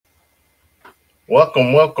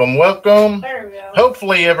Welcome, welcome, welcome. There we go.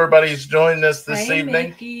 Hopefully everybody's joining us this Hey, evening.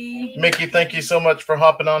 Mickey. Mickey, thank you so much for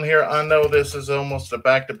hopping on here. I know this is almost a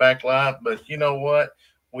back-to-back live, but you know what?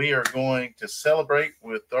 We are going to celebrate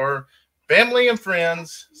with our family and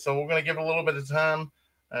friends. So we're going to give a little bit of time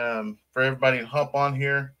for everybody to hop on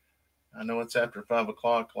here. I know it's after 5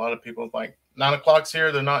 o'clock. A lot of people like 9 o'clock's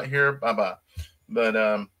here. They're not here. Bye-bye.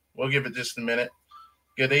 But we'll give it just a minute.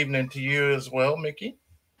 Good evening to you as well, Mickey.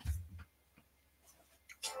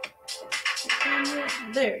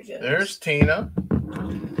 There it goes. There's Tina.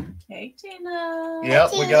 Hey, Tina.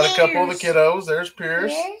 Yep, we got a couple of the kiddos. There's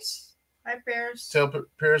Pierce. Hi, Pierce. Tell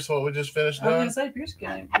Pierce what we just finished I was doing. going to say, Pierce is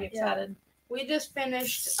going to be excited. We just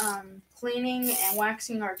finished cleaning and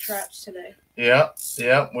waxing our traps today. Yep.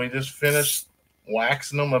 We just finished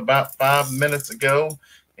waxing them about 5 minutes ago.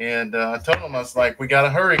 And I told them, I was like, we got to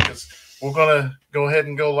hurry because we're going to go ahead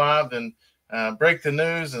and go live and break the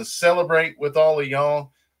news and celebrate with all of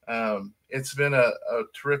y'all. It's been a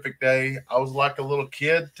terrific day. I was like a little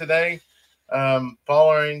kid today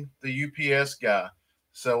following the UPS guy.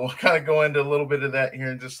 So we'll kind of go into a little bit of that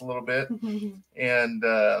here in just a little bit. And,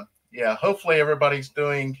 yeah, hopefully everybody's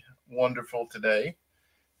doing wonderful today.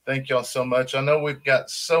 Thank y'all so much. I know we've got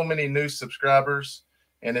so many new subscribers,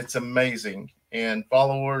 and it's amazing. And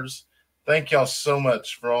followers, thank y'all so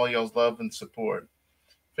much for all y'all's love and support.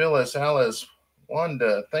 Phyllis, Alice,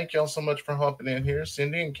 Wanda, thank y'all so much for hopping in here.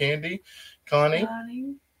 Cindy and Candy, Connie.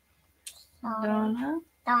 Donna.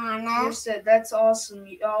 You said that's awesome.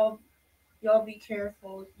 Y'all be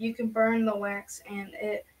careful. You can burn the wax and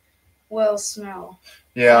it will smell.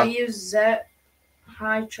 Yeah. I use that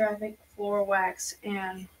high traffic floor wax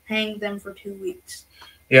and hang them for 2 weeks.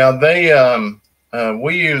 Yeah, they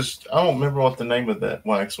we used, I don't remember what the name of that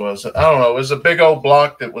wax was. I don't know. It was a big old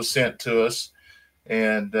block that was sent to us.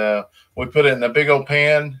 And we put it in a big old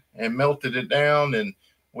pan and melted it down, and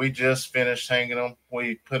we just finished hanging them.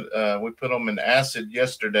 We put them in acid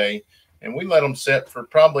yesterday, and we let them set for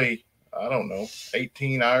probably, I don't know,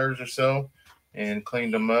 18 hours or so, and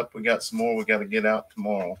cleaned them up. We got some more we got to get out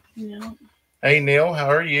tomorrow. Yeah. Hey, Neil, how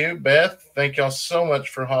are you? Beth, thank y'all so much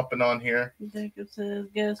for hopping on here. Jacob says,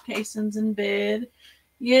 guess Kayson's in bed.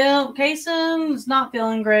 Yeah, Kayson's not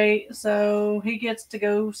feeling great, so he gets to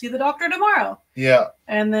go see the doctor tomorrow. Yeah.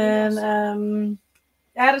 And then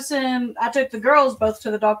Addison, I took the girls both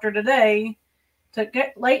to the doctor today. Took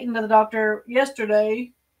Leighton to the doctor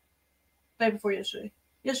yesterday. Day before yesterday.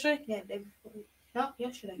 Yesterday? Yeah, day before. No,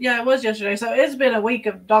 yesterday. Yeah, it was yesterday. So it's been a week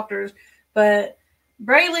of doctors. But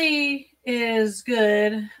Braylee is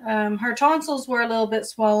good. Her tonsils were a little bit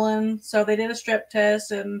swollen, so they did a strep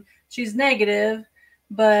test, and she's negative.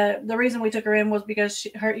 But the reason we took her in was because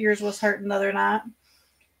her ears was hurting the other night.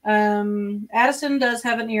 Addison does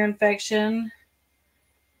have an ear infection.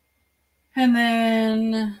 And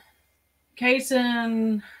then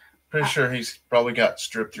Kayson. Pretty sure he's probably got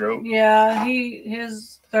strep throat. Yeah,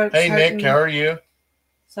 his throat's Hey, hurting. Nick, how are you?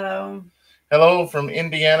 So. Hello from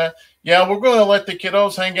Indiana. Yeah, we're going to let the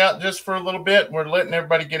kiddos hang out just for a little bit. We're letting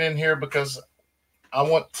everybody get in here because I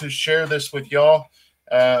want to share this with y'all.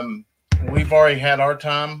 We've already had our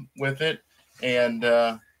time with it, and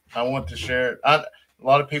I want to share it. A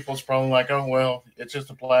lot of people's probably like, oh, well, it's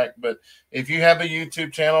just a plaque. But if you have a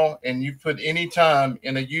YouTube channel and you put any time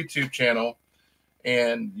in a YouTube channel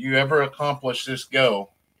and you ever accomplish this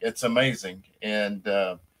goal, it's amazing. And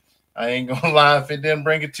I ain't going to lie if it didn't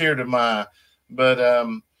bring a tear to my eye. But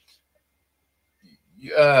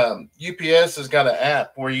UPS has got an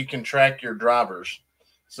app where you can track your drivers.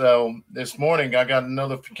 So this morning I got a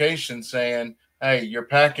notification saying, hey, your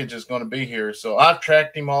package is going to be here. So I've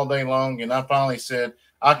tracked him all day long, and I finally said,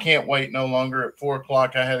 I can't wait no longer. At 4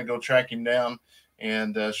 o'clock, I had to go track him down.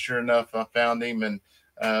 And sure enough, I found him. And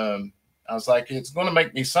I was like, it's going to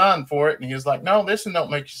make me sign for it. And he was like, no, this don't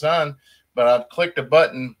make you sign. But I clicked a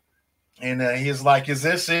button, and he's like, is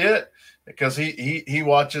this it? Because he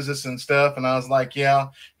watches us and stuff. And I was like, yeah.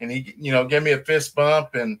 And he, gave me a fist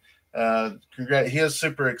bump, and he is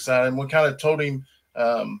super excited. And we kind of told him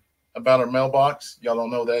about our mailbox. Y'all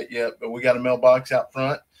don't know that yet, but we got a mailbox out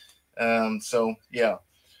front. So yeah.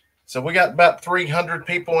 So we got about 300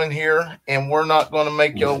 people in here, and we're not going to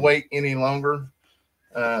make y'all wait any longer.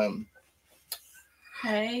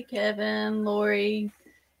 Hey, Kevin, Lori,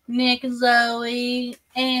 Nick, Zoe,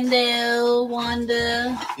 Andel,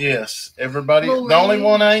 Wanda. Yes, everybody. Lori, the only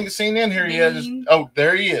one I ain't seen in here yet is,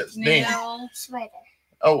 there he is, Dean. Sweater.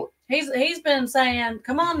 Oh, he's been saying,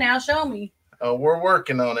 come on now, show me. Oh, we're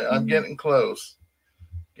working on it. I'm getting close.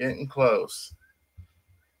 Getting close.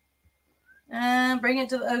 Bring it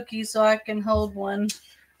to the Okies so I can hold one.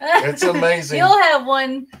 It's amazing. You'll have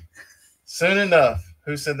one. Soon enough.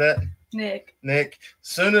 Who said that? Nick.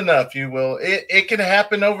 Soon enough, you will. It can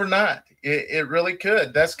happen overnight. It really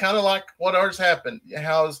could. That's kind of like what ours happened.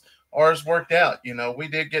 How's ours worked out? You know, we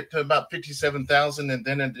did get to about 57,000, and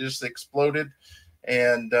then it just exploded.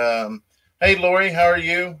 And hey, Lori, how are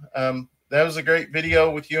you? That was a great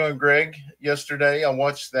video with you and Greg yesterday. I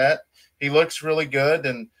watched that. He looks really good,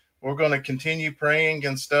 and we're going to continue praying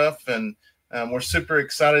and stuff. And we're super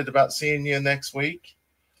excited about seeing you next week.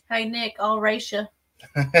 Hey, Nick, I'll race you.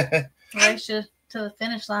 Race you to the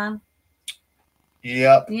finish line.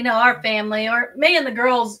 Yep. You know, our family, or me and the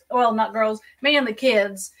girls, well, not girls, me and the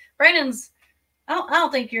kids. Brandon's, I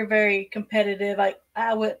don't think you're very competitive.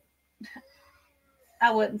 I wouldn't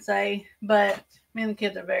say, but me and the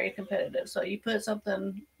kids are very competitive. So you put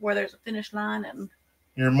something where there's a finish line, and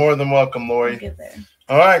you're more than welcome, Lori. Get there.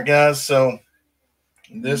 All right, guys. So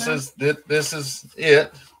this is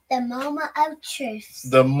it. The moment of truth.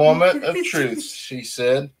 The moment of truth, she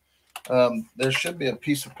said. There should be a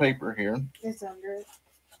piece of paper here. It's under it.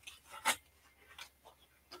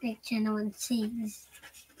 Make sure no one sees.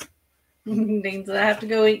 Means that I have to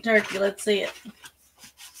go eat turkey. Let's see it.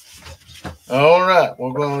 All right.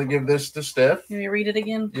 We're going to give this to Steph. Can you read it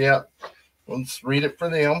again? Yeah. Let's read it for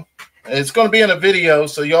them. It's going to be in a video,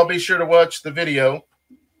 so y'all be sure to watch the video.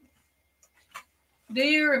 Do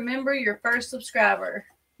you remember your first subscriber,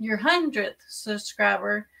 your 100th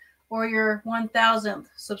subscriber, or your 1,000th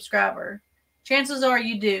subscriber? Chances are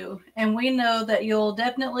you do, and we know that you'll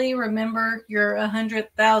definitely remember your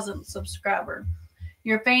 100,000th subscriber.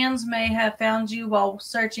 Your fans may have found you while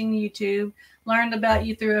searching YouTube, learned about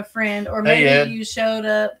you through a friend, or maybe you showed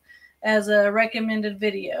up as a recommended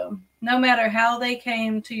video. No matter how they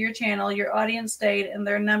came to your channel, your audience stayed and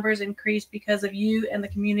their numbers increased because of you and the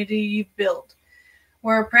community you've built.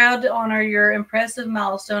 We're proud to honor your impressive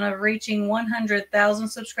milestone of reaching 100,000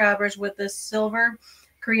 subscribers with this Silver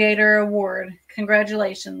Creator Award.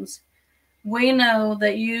 Congratulations. We know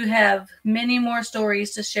that you have many more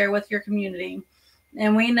stories to share with your community,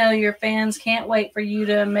 and we know your fans can't wait for you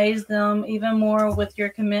to amaze them even more with your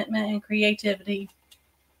commitment and creativity.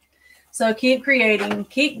 So keep creating,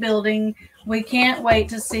 keep building. We can't wait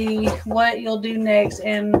to see what you'll do next,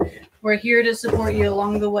 and we're here to support you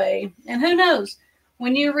along the way. And who knows,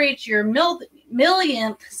 when you reach your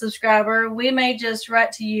millionth subscriber, we may just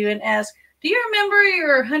write to you and ask, do you remember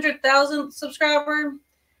your 100,000th subscriber?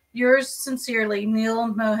 Yours sincerely, Neil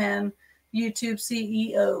Mohan, YouTube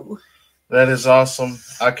CEO. That is awesome.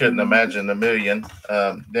 I couldn't imagine a million.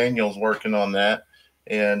 Daniel's working on that.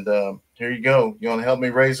 And here you go. You want to help me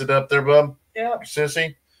raise it up there, bub? Yeah.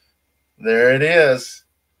 Sissy? There it is.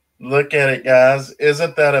 Look at it, guys.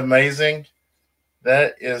 Isn't that amazing?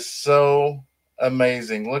 That is so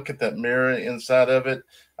amazing. Look at that mirror inside of it.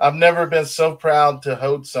 I've never been so proud to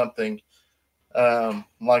hold something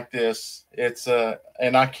like this. It's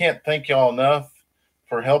and I can't thank y'all enough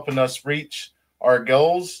for helping us reach our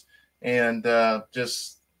goals. And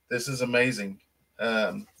just, this is amazing.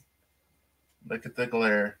 Look at the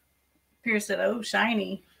glare. Pierce said, oh,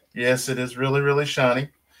 shiny. Yes, it is really, really shiny.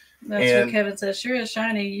 That's what Kevin says. Sure is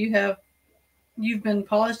shiny. You've been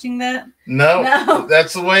polishing that? No.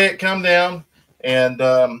 That's the way it come down. And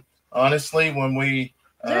honestly, when we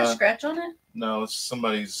is there a scratch on it? No, it's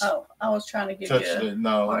somebody's. Oh, I was trying to get it.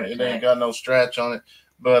 No, it ain't got no scratch on it.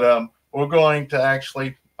 But we're going to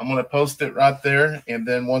actually, I'm going to post it right there. And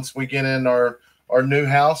then once we get in our new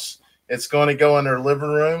house, it's going to go in our living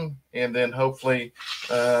room. And then hopefully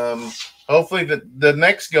the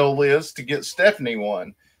next goal is to get Stephanie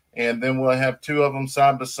one. And then we'll have two of them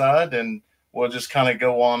side by side, and we'll just kind of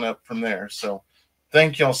go on up from there. So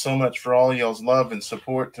thank y'all so much for all y'all's love and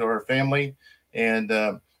support to our family. And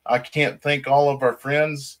I can't thank all of our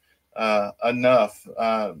friends enough.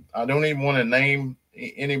 I don't even want to name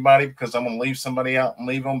anybody because I'm going to leave somebody out and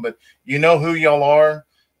leave them. But you know who y'all are.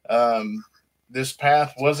 This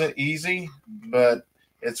path wasn't easy, but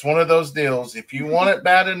it's one of those deals. If you want it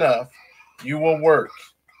bad enough, you will work.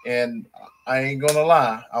 And I ain't going to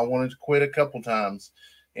lie. I wanted to quit a couple times.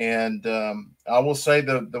 And I will say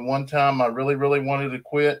the one time I really, really wanted to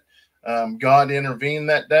quit, God intervened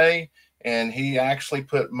that day, and he actually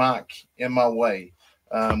put Mike in my way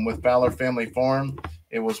with Valor Family Farm.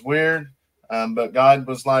 It was weird, but God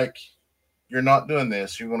was like, you're not doing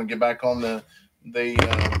this. You're going to get back on the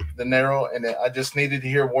narrow. And I just needed to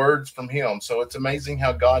hear words from him. So it's amazing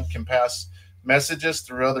how God can pass messages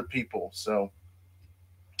through other people. So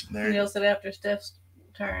there. Neil said after Steph's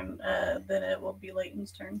turn, then it will be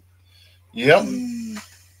Leighton's turn. Yep.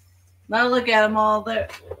 Now look at them all there.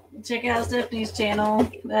 Check out Stephanie's channel.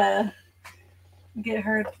 Get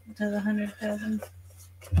her to the 100,000.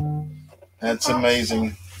 That's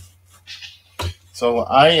amazing. So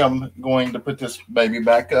I am going to put this baby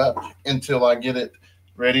back up until I get it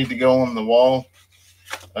ready to go on the wall.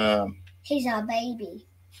 He's our baby.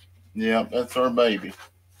 Yeah, that's our baby.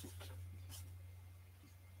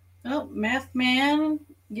 Oh, Math Man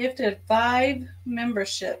gifted 5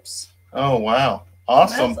 memberships. Oh, wow.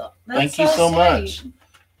 Awesome. That's Thank you so much.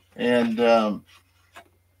 And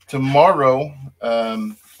tomorrow,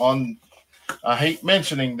 I hate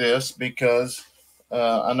mentioning this because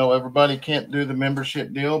I know everybody can't do the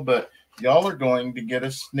membership deal, but y'all are going to get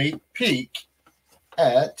a sneak peek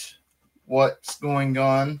at what's going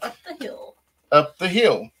on up the hill. Up the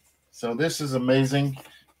hill. So this is amazing.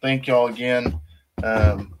 Thank y'all again.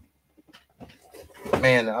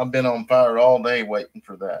 Man, I've been on fire all day waiting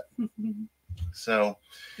for that. So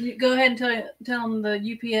you go ahead and tell them the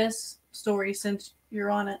UPS story since you're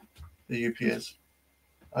on it. The UPS.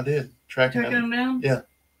 I did. Tracking them down? Yeah.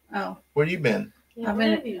 Oh. Where you been? I've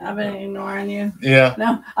been ignoring you. Yeah.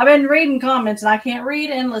 No, I've been reading comments and I can't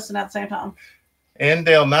read and listen at the same time.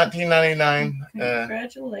 Andale, 1999.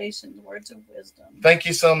 Congratulations. Words of wisdom. Thank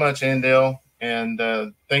you so much, Andale. And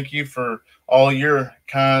thank you for all your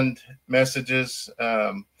kind messages.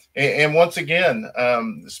 And once again,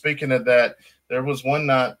 speaking of that, there was one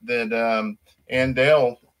night that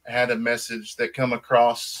Andale had a message that come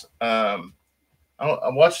across. I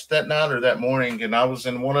watched that night or that morning, and I was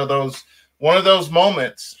in one of those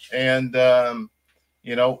moments. And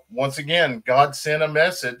once again, God sent a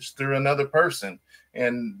message through another person,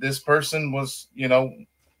 and this person was, in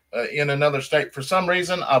another state. For some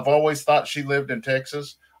reason, I've always thought she lived in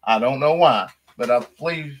Texas. I don't know why, but I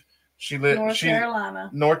believe she lived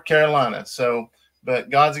North Carolina. So, but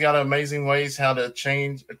God's got amazing ways how to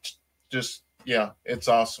change. It's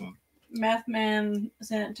awesome. Math Man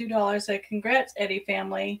sent $2, said, "Congrats, Eddy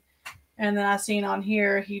family." And then I seen on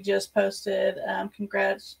here, he just posted,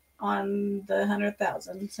 "Congrats on the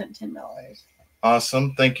 100,000, sent $10.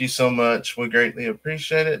 Awesome. Thank you so much. We greatly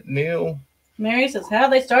appreciate it. Neil. Mary says,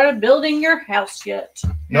 "Have they started building your house yet?"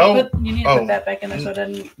 No. You need to put that back in there so it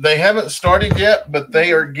doesn't. They haven't started yet, but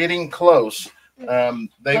they are getting close.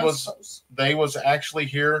 They was actually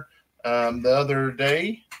here the other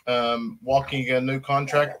day, walking a new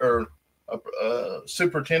contract or a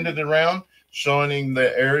superintendent around, showing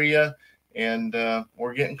the area, and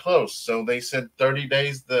we're getting close. So they said 30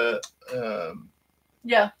 days. 30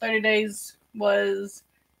 days was.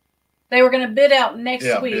 They were going to bid out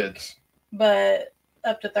next week. Bids. But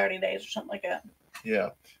up to 30 days or something like that.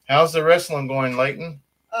 Yeah. How's the wrestling going, Leighton?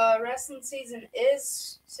 Wrestling season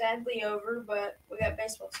is sadly over, but we got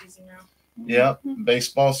baseball season now. Yeah.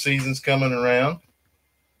 Baseball season's coming around.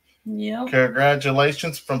 Yeah.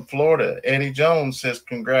 Congratulations from Florida. Eddie Jones says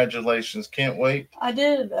congratulations. Can't wait. I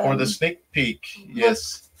did. For the sneak peek.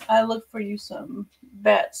 Yes. I looked for you some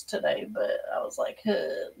bats today, but I was like,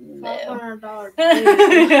 no. $500.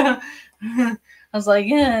 Yeah. I was like,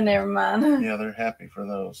 yeah, never mind. Yeah, they're happy for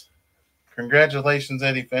those. Congratulations,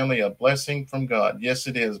 Eddy family. A blessing from God. Yes,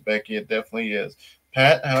 it is, Becky. It definitely is.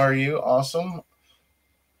 Pat, how are you? Awesome.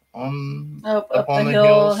 Up on the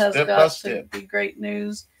hill has got to be great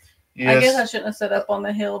news. Yes. I guess I shouldn't have said up on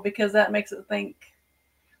the hill because that makes it think.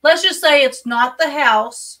 Let's just say it's not the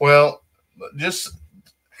house. Well, just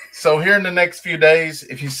so here in the next few days,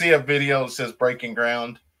 if you see a video that says breaking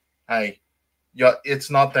ground, hey, yeah, it's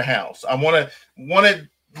not the house. I want to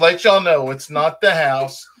let y'all know it's not the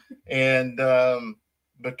house, and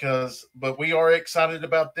but we are excited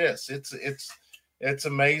about this. It's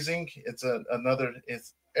amazing.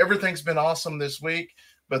 Everything's been awesome this week,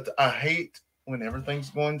 but I hate when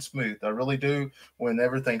everything's going smooth. I really do when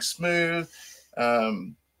everything's smooth,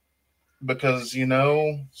 because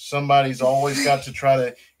somebody's always got to try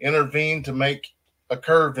to intervene to make a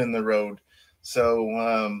curve in the road.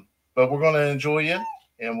 So. But we're going to enjoy you,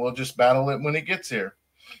 and we'll just battle it when it gets here.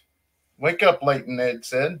 Wake up, Leighton, Ed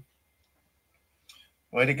said.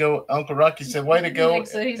 Way to go. Uncle Rocky said, way to go.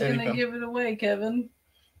 So he's going to give it away, Kevin.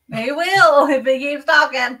 He will if he keeps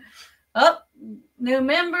talking. Oh, new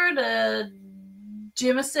member to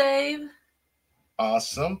Jimmy Save.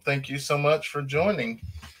 Awesome. Thank you so much for joining.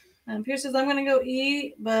 Pierce says, "I'm going to go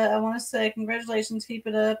eat, but I want to say congratulations. Keep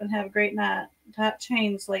it up and have a great night." Tight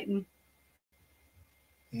chains, Leighton.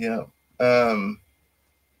 Yeah.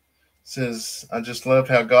 Says, I just love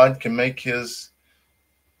how God can make his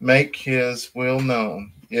will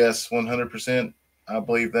known. Yes, 100%. I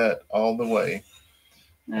believe that all the way.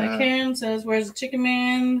 Karen says, "Where's the chicken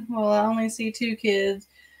man?" Well, I only see 2 kids.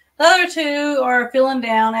 The other 2 are feeling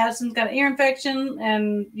down. Addison's got an ear infection,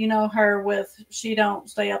 and her with she don't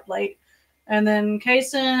stay up late. And then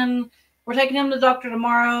Kayson, we're taking him to the doctor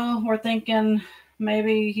tomorrow. We're thinking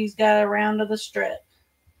maybe he's got a round of the strep.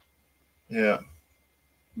 Yeah.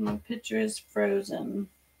 My picture is frozen.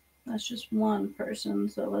 That's just one person.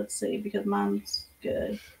 So let's see, because mine's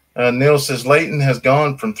good. Neil says Leighton has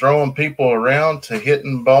gone from throwing people around to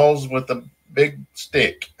hitting balls with a big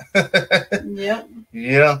stick. Yep.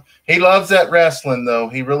 Yeah. He loves that wrestling, though.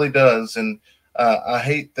 He really does. And I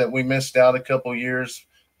hate that we missed out a couple years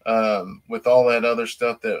with all that other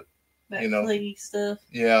stuff that fleety stuff.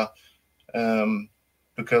 Yeah.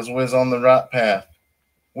 Because we was on the right path.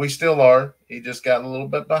 We still are. He just got a little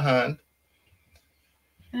bit behind.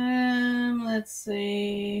 Let's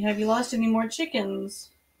see. Have you lost any more chickens?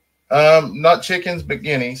 Not chickens, but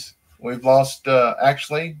guineas. We've lost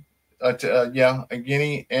actually, a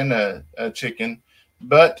guinea and a chicken,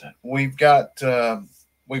 but we've got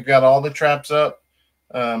all the traps up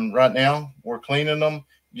right now. We're cleaning them,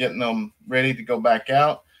 getting them ready to go back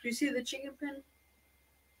out. Do you see the chicken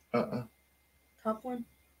pen? Top one.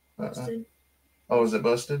 Busted. Oh, is it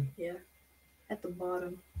busted? Yeah, at the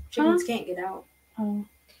bottom. Chickens can't get out. Oh.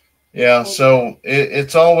 Yeah, so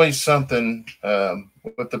it's always something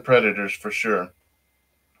with the predators for sure.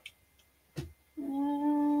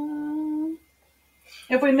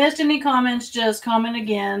 If we missed any comments, just comment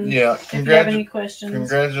again. Yeah, if you have any questions.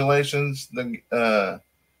 Congratulations. The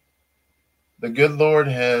good Lord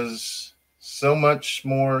has so much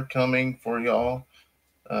more coming for y'all.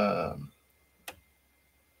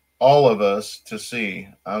 All of us to see.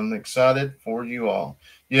 I'm excited for you all.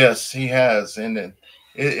 Yes, he has, and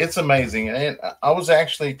it's amazing. And I was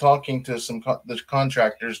actually talking to the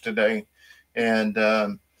contractors today, and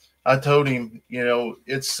I told him,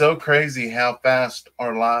 it's so crazy how fast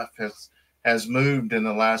our life has moved in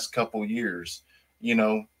the last couple years.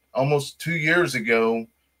 Almost 2 years ago,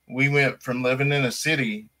 we went from living in a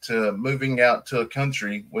city to moving out to a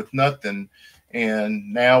country with nothing,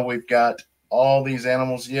 and now we've got all these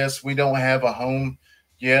animals. Yes, we don't have a home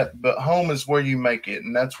yet, but home is where you make it,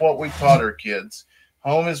 and that's what we taught our kids.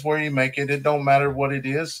 Home is where you make it. It don't matter what it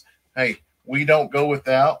is. Hey, we don't go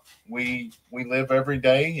without. We live every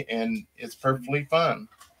day, and it's perfectly fun.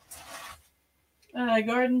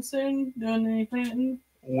 Garden soon? Doing any planting?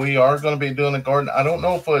 We are going to be doing a garden. I don't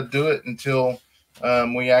know if we'll do it until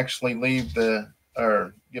we actually leave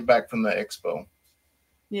or get back from the expo.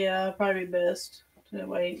 Yeah, probably best to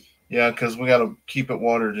wait. Yeah, because we got to keep it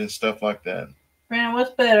watered and stuff like that. Brandon,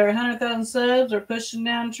 what's better, 100,000 subs or pushing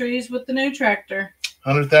down trees with the new tractor?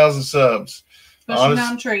 100,000 subs. Pushing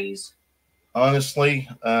down trees. Honestly,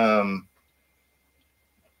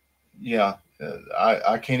 yeah,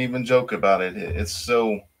 I can't even joke about it. It's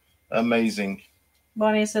so amazing.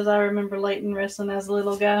 Bonnie says, I remember Leighton wrestling as a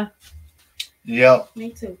little guy. Yeah.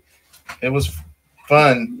 Me too. It was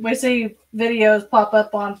fun. We see videos pop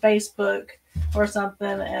up on Facebook or something,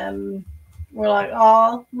 and we're like,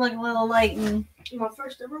 oh, look, little Leighton. My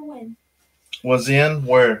first ever win. Was in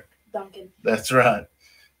where? Duncan. That's right.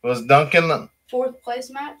 Was Duncan fourth place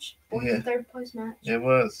match? Fourth and third place match. It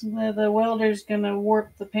was. The welder's going to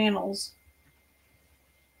warp the panels.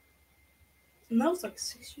 And that was like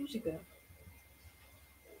 6 years ago.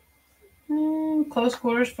 Close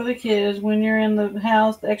quarters for the kids. When you're in the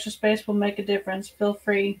house, the extra space will make a difference. Feel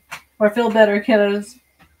free. Or feel better, kiddos.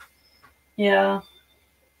 Yeah.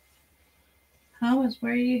 Home is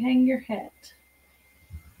where you hang your hat.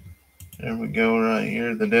 There we go right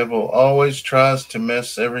here. The devil always tries to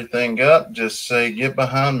mess everything up. Just say, get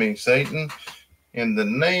behind me, Satan. In the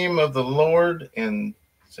name of the Lord and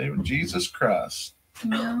say Jesus Christ.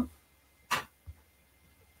 Yeah.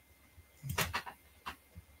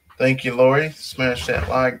 Thank you, Lori. Smash that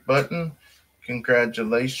like button.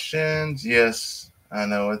 Congratulations. Yes, I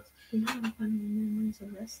know it.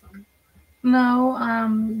 No,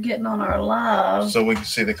 I'm getting on our live. So we can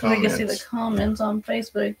see the comments. We can see the comments on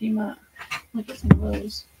Facebook. You might look at some of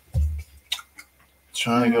those.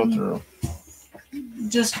 Trying to go through.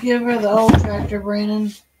 Just give her the old tractor,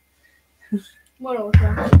 Brandon. What old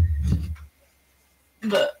tractor?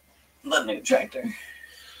 The new tractor.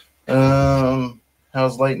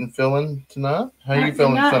 How's Leighton feeling tonight? How are you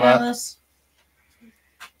feeling tonight? Alice.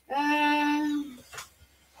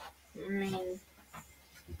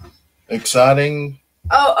 Exciting.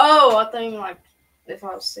 Oh! I thought you meant like if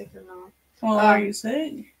I was sick or not. Well, are you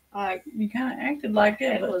sick? Like you kind of acted like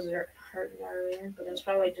it. It was hurting earlier, but it was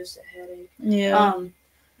probably just a headache. Yeah.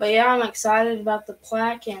 But yeah, I'm excited about the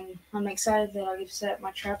plaque, and I'm excited that I get to set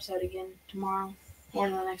my traps out again tomorrow or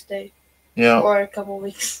the next day. Yeah. Or a couple of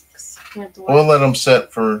weeks. We'll let them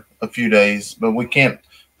set for a few days, but we can't.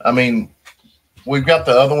 I mean, we've got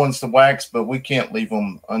the other ones to wax, but we can't leave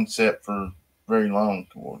them unset for very long.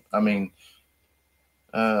 I mean,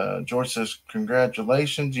 George says,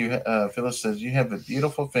 congratulations. Phyllis says, you have a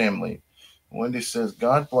beautiful family. Wendy says,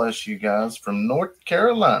 God bless you guys from North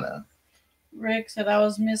Carolina. Rick said, I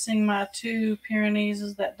was missing my 2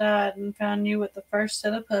 Pyrenees that died and found you with the first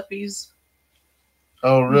set of puppies.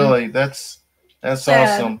 Oh, really? That's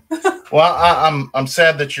Sad. awesome. Well, I'm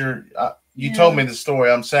sad that you told me the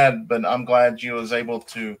story. I'm sad, but I'm glad you was able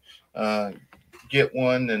to get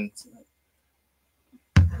one and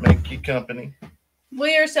make you company.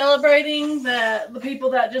 We are celebrating the people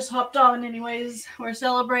that just hopped on anyways. We're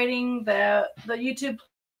celebrating that the YouTube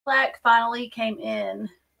plaque finally came in.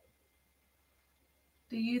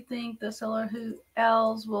 Do you think the Silver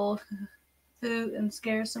Owls will hoot and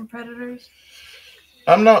scare some predators?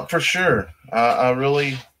 I'm not for sure. I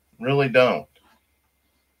really, really don't.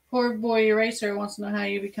 Poor Boy Eraser wants to know how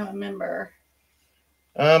you become a member.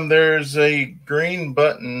 There's a green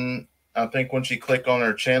button, I think, once you click on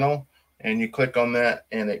our channel. And you click on that,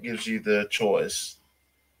 and it gives you the choice.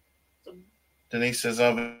 Denise says,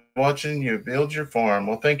 I've been watching you build your farm.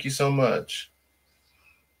 Well, thank you so much.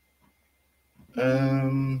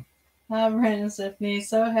 Hi, Brandon and Stephanie.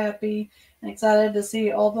 So happy and excited to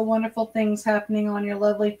see all the wonderful things happening on your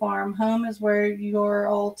lovely farm. Home is where you're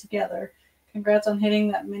all together. Congrats on hitting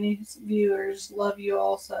that many viewers. Love you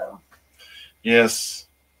also. Yes.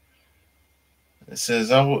 It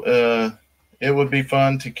says, it would be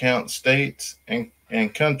fun to count states and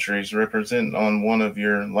countries represented on one of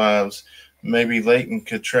your lives. Maybe Leighton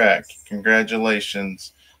could track.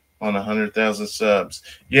 Congratulations on 100,000 subs.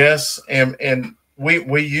 Yes, and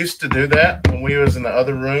we used to do that when we was in the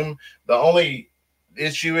other room. The only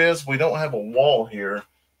issue is we don't have a wall here.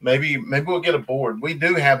 Maybe we'll get a board. We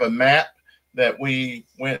do have a map that we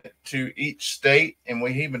went to each state, and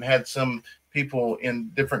we even had some people in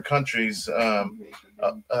different countries.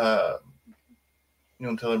 You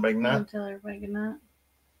want to tell everybody good night? Tell everybody good night.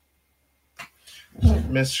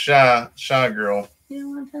 Miss Shy Girl. You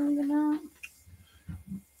don't want to tell them good night?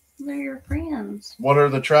 They're your friends. What are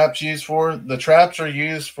the traps used for? The traps are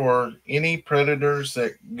used for any predators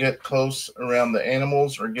that get close around the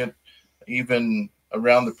animals or get even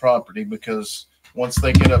around the property, because once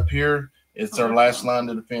they get up here, it's our last line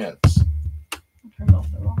of defense.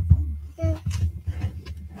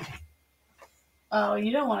 Oh,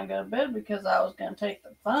 you don't want to go to bed because I was going to take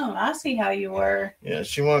the phone. I see how you were. Yeah,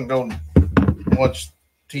 she want to go watch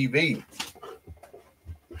TV.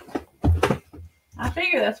 I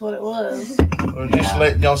figure that's what it was. We'll just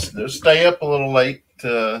let y'all stay up a little late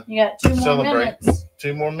to you got 2 more celebrate. minutes.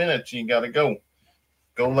 2 more minutes. You got to go.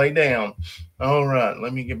 Go lay down. All right.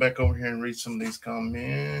 Let me get back over here and read some of these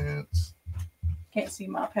comments. Can't see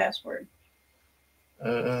my password.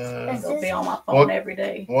 It'll be on my phone every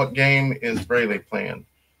day. What game is Braylee playing?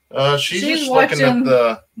 She's just looking at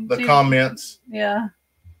the comments. Yeah.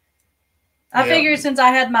 I figured since I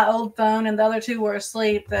had my old phone and the other 2 were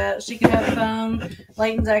asleep that she could have a phone.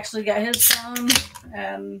 Leighton's actually got his phone,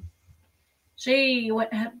 and she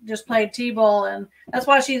just played t-ball, and that's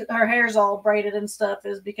why her hair's all braided and stuff,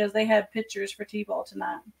 is because they had pictures for t-ball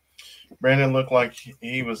tonight. Brandon looked like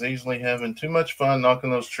he was easily having too much fun knocking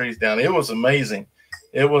those trees down. It was amazing.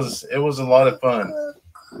 It was a lot of fun.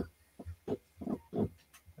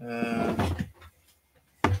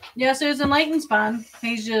 Yeah, Susan, Leighton's fine.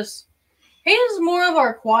 He's more of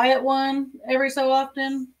our quiet one every so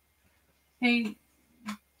often. He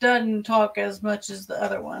doesn't talk as much as the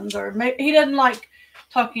other ones, or maybe he doesn't like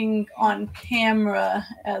talking on camera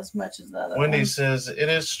as much as the other Wendy ones. says, it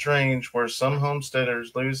is strange where some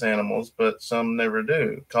homesteaders lose animals, but some never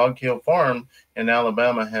do. Cog Hill Farm in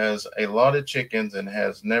Alabama has a lot of chickens and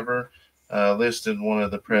has never listed one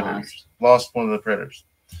of the predators. Lost one of the predators.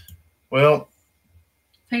 Well,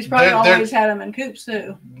 he's probably always had them in coops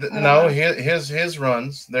too. No, his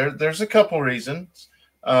runs. There's a couple reasons.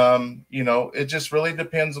 It just really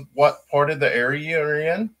depends what part of the area you're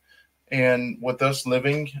in. And with us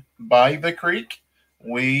living by the creek,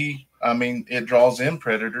 it draws in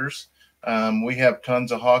predators. We have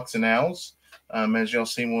tons of hawks and owls, as y'all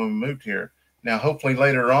seen when we moved here. Now, hopefully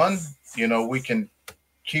later on, we can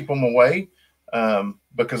keep them away.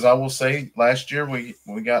 Because I will say last year we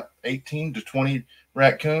got 18 to 20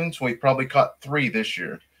 raccoons. We probably caught 3 this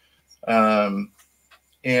year.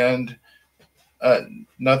 And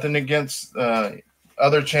nothing against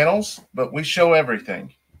other channels, but we show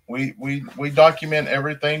everything. We document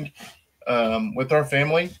everything with our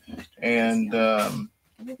family, and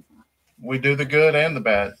we do the good and the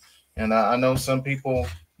bad. And I know some people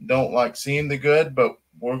don't like seeing the good, but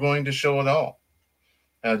we're going to show it all.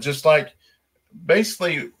 Just like,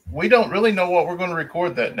 basically, we don't really know what we're going to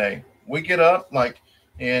record that day. We get up,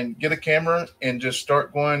 and get a camera and just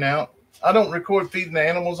start going out. I don't record feeding the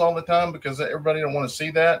animals all the time because everybody don't want to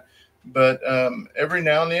see that. But every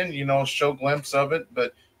now and then, show a glimpse of it.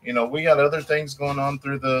 But, we got other things going on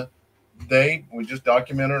through the day. We just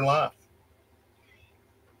document our life.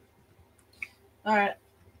 All right.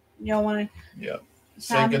 Y'all want to? Yeah.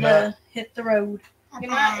 Time to hit the road. Good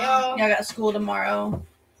night, y'all. Y'all got school tomorrow.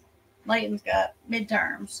 Leighton's got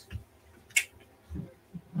midterms.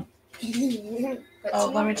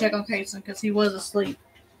 Oh, let me check on Kayson because he was asleep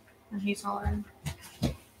and he's hollering.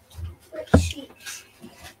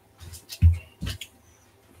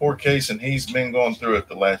 Poor Kayson, he's been going through it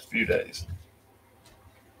the last few days.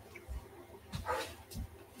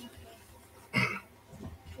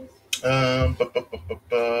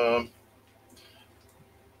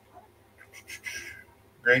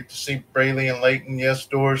 Great to see Braylee and Leighton. Yes,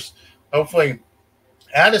 Doris. Hopefully,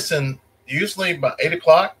 Addison, usually by 8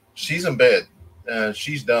 o'clock, she's in bed.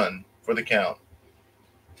 She's done for the count.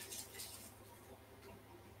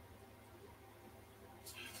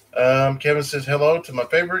 Kevin says, hello to my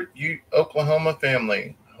favorite Oklahoma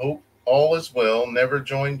family. Hope all is well. Never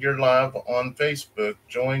joined your live on Facebook.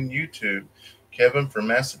 Join YouTube. Kevin from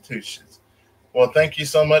Massachusetts. Well, thank you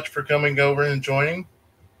so much for coming over and joining.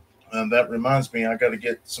 That reminds me, I got to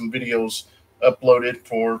get some videos uploaded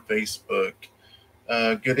for Facebook.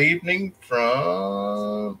 Good evening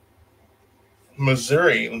from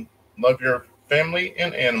Missouri. Love your family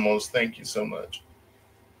and animals. Thank you so much.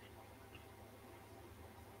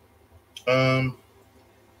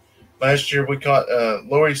 Last year we caught,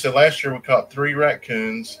 Lori said last year we caught 3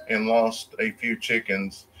 raccoons and lost a few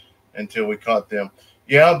chickens until we caught them.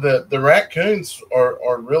 Yeah, the raccoons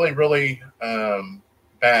are really, really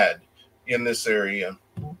bad in this area.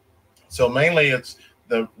 So mainly it's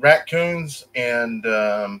the raccoons and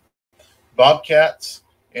bobcats,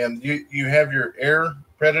 and you have your air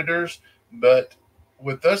predators. But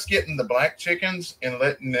with us getting the black chickens and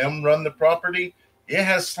letting them run the property, it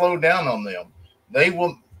has slowed down on them. They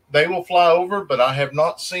will fly over, but I have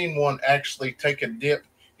not seen one actually take a dip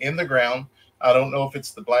in the ground. I don't know if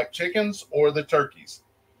it's the black chickens or the turkeys.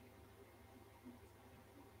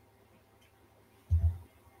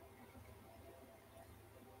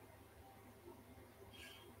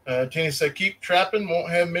 Tina said, keep trapping,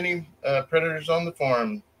 won't have many predators on the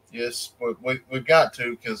farm. Yes, we've got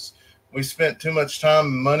to, because we spent too much time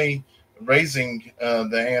and money raising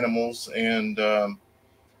the animals, and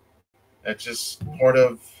that's just part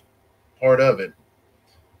of it.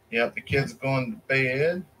 Yep, the kids going to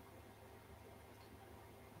bed.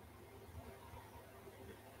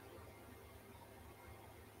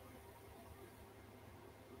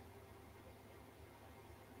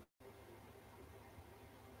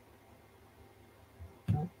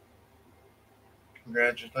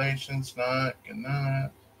 Congratulations, night. Good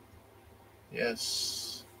night.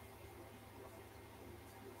 Yes.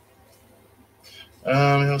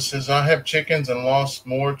 He says, I have chickens and lost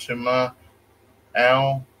more to my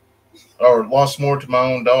own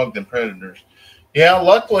dog than predators. Yeah,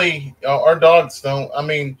 luckily our dogs don't. I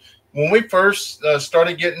mean, when we first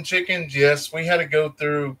started getting chickens, yes, we had to go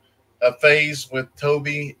through a phase with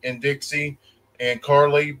Toby and Dixie and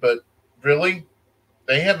Carly, but really,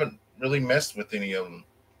 they haven't really messed with any of them.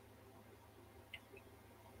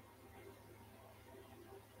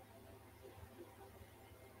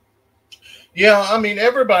 Yeah, I mean,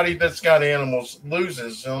 everybody that's got animals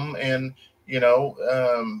loses them, and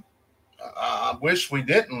I wish we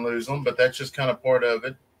didn't lose them, but that's just kind of part of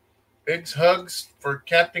it. Big hugs for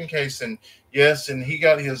Captain Kayson. Yes, and he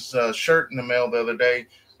got his shirt in the mail the other day.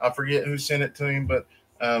 I forget who sent it to him, but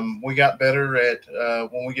we got better at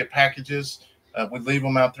when we get packages, we leave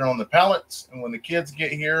them out there on the pallets, and when the kids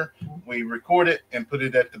get here, we record it and put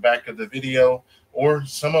it at the back of the video, or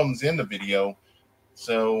some of them's in the video.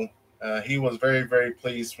 So he was very, very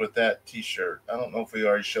pleased with that T-shirt. I don't know if we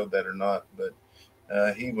already showed that or not, but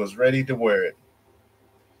he was ready to wear it.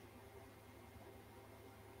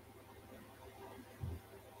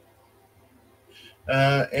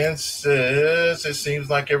 And says, it seems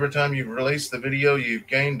like every time you've released the video, you've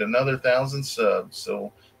gained another 1,000 subs.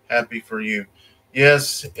 So happy for you.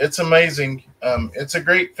 Yes, it's amazing. It's a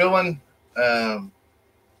great feeling. I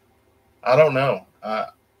don't know.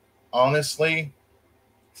 Honestly,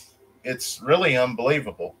 it's really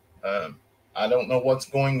unbelievable. I don't know what's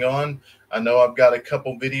going on. I know I've got a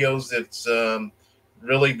couple videos that's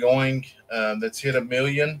really going, that's hit 1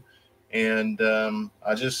 million. And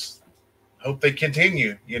I just hope they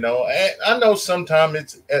continue. I know sometime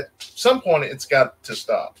at some point it's got to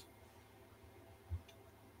stop.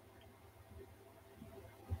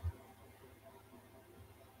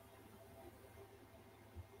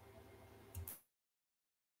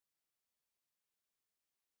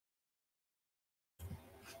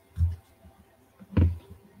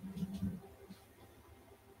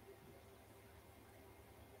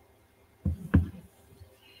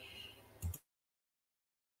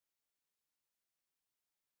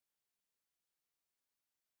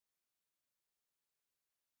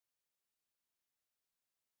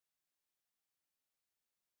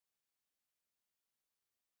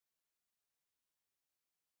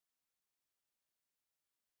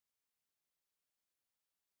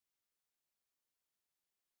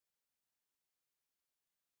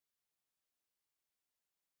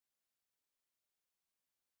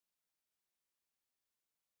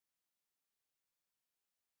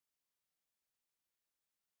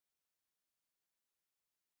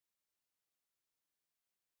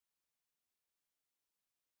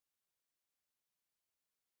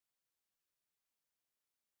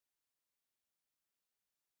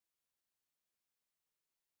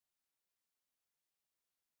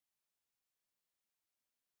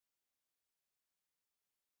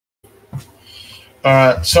 All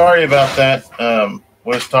right. Sorry about that.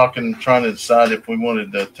 We was trying to decide if we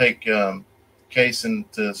wanted to take Kayson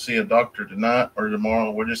to see a doctor tonight or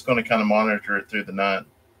tomorrow. We're just going to kind of monitor it through the night.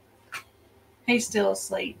 He's still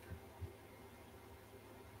asleep.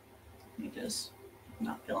 He's just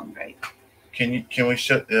not feeling great. Can we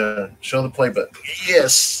show the play button?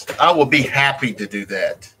 Yes, I will be happy to do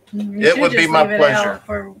that. It would be my pleasure.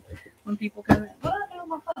 For when people come in. What did I do on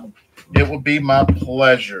my phone? It would be my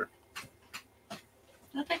pleasure.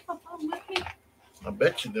 Did I take my phone with me? I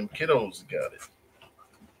bet you them kiddos got it.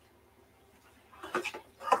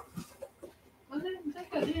 I didn't think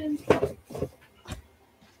I did.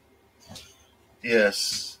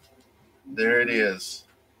 Yes, there it is.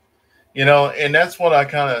 You know, and that's what I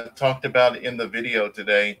kind of talked about in the video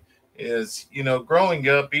today is, you know, growing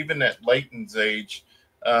up, even at Leighton's age,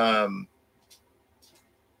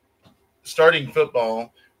 starting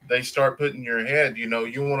football, they start putting in your head, you know,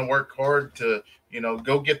 you want to work hard to, you know,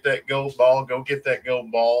 go get that gold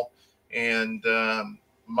ball. And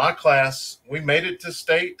my class, we made it to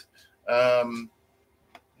state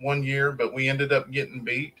one year, but we ended up getting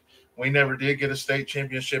beat. We never did get a state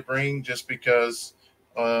championship ring just because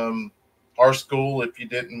our school, if you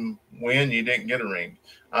didn't win, you didn't get a ring.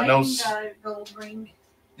 I know. Leighton got a gold ring.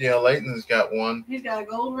 Yeah, Leighton's got one. He's got a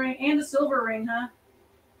gold ring and a silver ring, huh?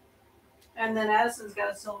 And then Addison's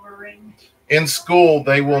got a silver ring. In school,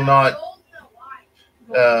 they will not.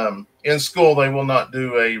 In school, they will not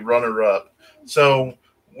do a runner-up. So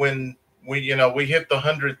when we hit the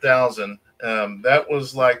 100,000, that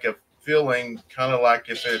was like a feeling, kind of like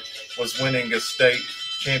if it was winning a state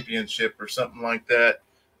championship or something like that,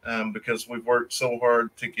 because we've worked so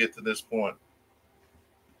hard to get to this point.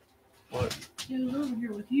 What? It was over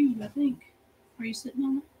here with you, I think. Are you sitting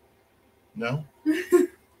on it? No.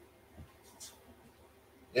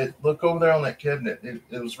 Look over there on that cabinet.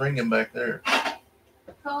 It was ringing back there.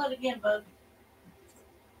 Call it again, bud.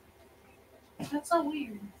 That's so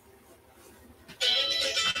weird.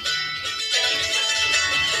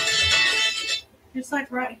 It's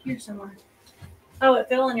like right here somewhere. Oh, it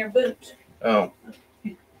fell in your boot. Oh.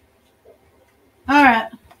 All right.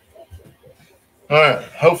 All right.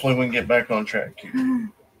 Hopefully we can get back on track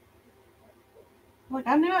here. Look,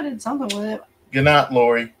 I knew I did something with it. Good night,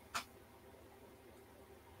 Lori.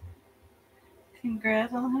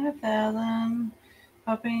 Congrats on 100,000.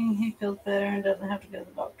 Hoping he feels better and doesn't have to go to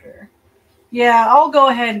the doctor. Yeah, I'll go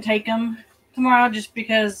ahead and take him tomorrow just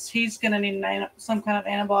because he's going to need some kind of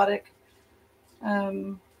antibiotic.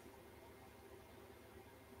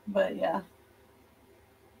 But yeah.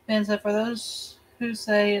 Ben said, for those who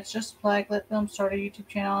say it's just a plaque, let them start a YouTube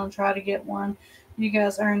channel and try to get one. You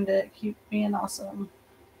guys earned it. Keep being awesome.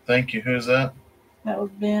 Thank you. Who's that? That was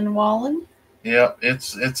Ben Wallen. Yeah,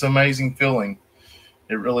 it's amazing feeling.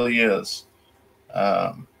 It really is.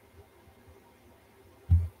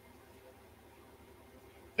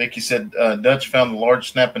 Vicky said Dutch found the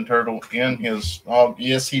large snapping turtle in his hog.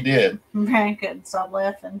 Yes, he did. Okay, couldn't stop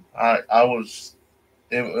laughing. It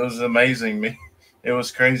was amazing. It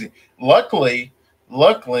was crazy. Luckily,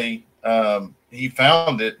 he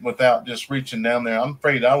found it without just reaching down there. I'm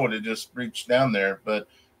afraid I would have just reached down there, but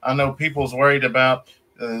I know people's worried about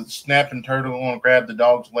snapping turtle going to grab the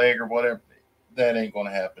dog's leg or whatever. That ain't going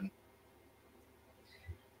to happen.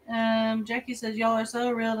 Jackie says, y'all are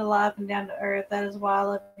so real to life and down to earth. That is why I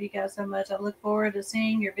love you guys so much. I look forward to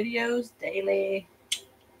seeing your videos daily.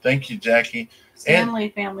 Thank you, Jackie. Stanley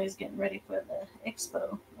family is getting ready for the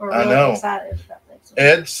expo. We're I really know. excited about the expo.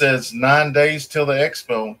 Ed says 9 days till the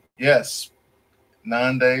expo. Yes,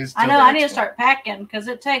 9 days. Till I know. The I need expo. to start packing because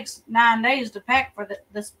it takes 9 days to pack for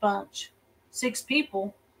this bunch. 6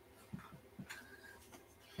 people.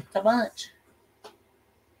 It's a bunch.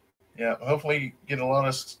 Yeah, hopefully you get a lot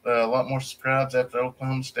more subscribes after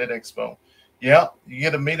Oklahoma State Expo. Yeah, you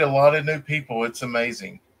get to meet a lot of new people. It's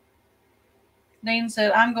amazing. Dean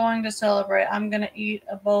said, I'm going to celebrate. I'm going to eat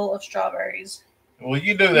a bowl of strawberries. Well,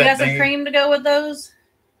 you do that, You got some Dean. cream to go with those?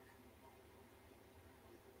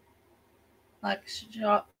 Like,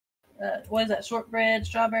 what is that? Shortbread,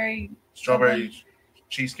 strawberry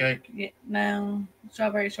cheesecake. Yeah, no,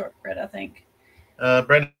 strawberry shortbread, I think.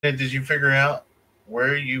 Brandon, did you figure out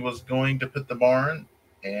where you was going to put the barn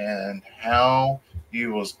and how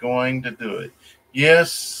you was going to do it?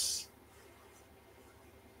 Yes,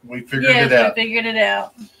 we figured it out. We figured it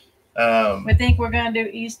out. We think we're going to do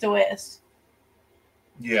east to west.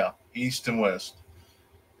 Yeah, east and west.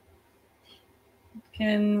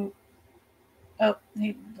 Oh,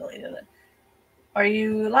 he deleted it. Are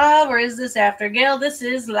you live or is this after? Gail, this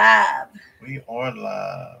is live. We are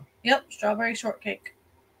live. Yep, strawberry shortcake.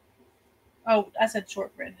 Oh, I said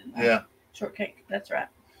shortbread, didn't I? Yeah. Shortcake. That's right.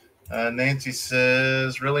 Nancy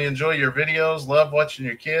says, really enjoy your videos. Love watching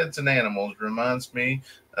your kids and animals. Reminds me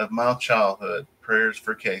of my childhood. Prayers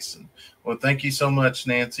for Kayson. Well, thank you so much,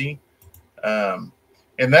 Nancy. And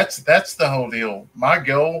that's the whole deal. My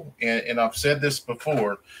goal, and I've said this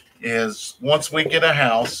before, is once we get a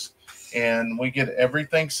house and we get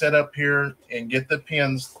everything set up here and get the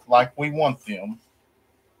pens like we want them,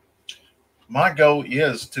 my goal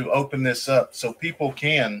is to open this up so people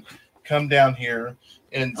can come down here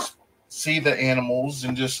and see the animals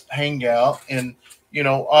and just hang out. And, you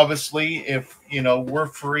know, obviously if, you know, we're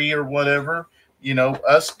free or whatever, you know,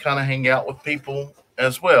 us kind of hang out with people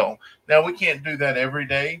as well. Now, we can't do that every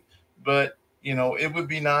day, but, you know, it would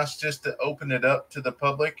be nice just to open it up to the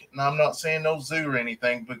public. And I'm not saying no zoo or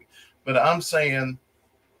anything, but I'm saying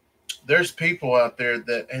there's people out there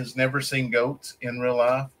that has never seen goats in real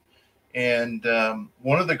life. And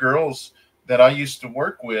one of the girls that I used to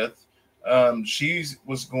work with, she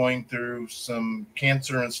was going through some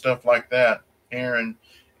cancer and stuff like that, Erin.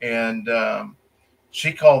 And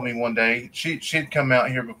she called me one day. She'd come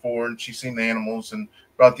out here before and she'd seen the animals and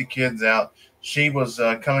brought the kids out. She was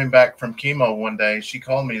coming back from chemo one day. She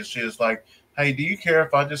called me and she was like, hey, do you care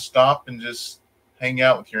if I just stop and just hang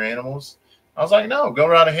out with your animals? I was like, no, go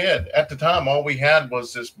right ahead. At the time, all we had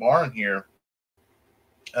was this barn here.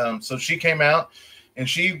 So she came out and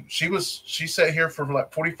she sat here for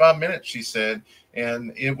like 45 minutes, she said,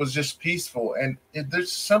 and it was just peaceful. And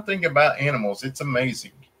there's something about animals. It's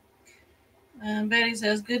amazing. Betty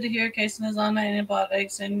says, good to hear Kayson is on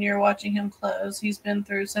antibiotics and you're watching him close. He's been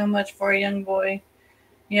through so much for a young boy.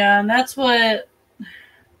 Yeah, and that's what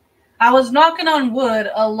I was knocking on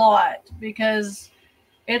wood a lot because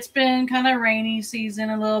it's been kind of rainy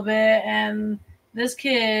season a little bit, and this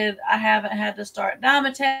kid, I haven't had to start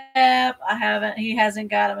Dimetap. He hasn't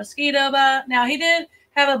got a mosquito bite. Now, he did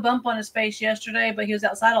have a bump on his face yesterday, but he was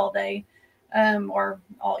outside all day, or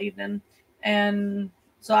all evening. And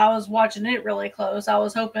so I was watching it really close. I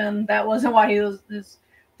was hoping that wasn't why his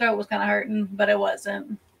throat was kind of hurting, but it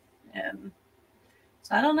wasn't. And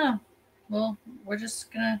so I don't know. Well, we're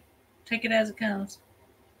just going to take it as it comes.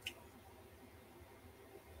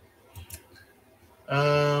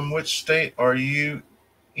 Which state are you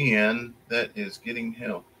in that is getting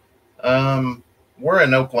help? We're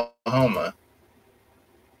in Oklahoma.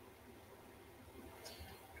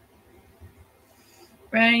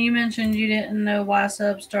 Brian, you mentioned you didn't know why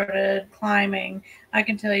subs started climbing. I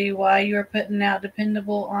can tell you why. You are putting out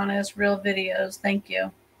dependable, honest, real videos. Thank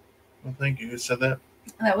you. Well, thank you. Who said that?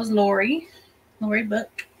 That was Lori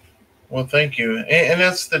Book. Well, thank you. And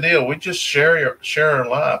that's the deal. We just share our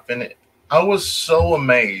life. And I was so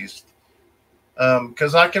amazed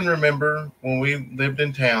because I can remember when we lived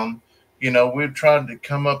in town, you know, we tried to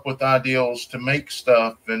come up with ideals to make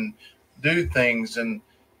stuff and do things. And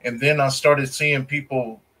then I started seeing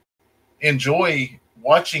people enjoy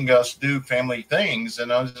watching us do family things.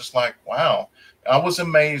 And I was just like, wow, I was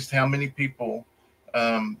amazed how many people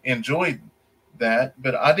enjoyed that.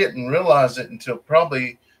 But I didn't realize it until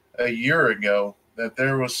probably a year ago that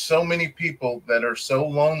there was so many people that are so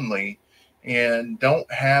lonely and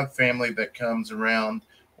don't have family that comes around,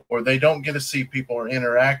 or they don't get to see people or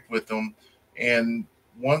interact with them. And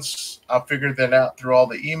once I figured that out through all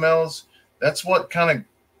the emails, that's what kind of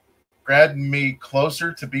grabbed me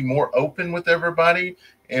closer to be more open with everybody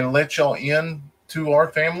and let y'all in to our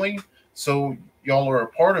family. So y'all are a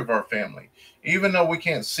part of our family. Even though we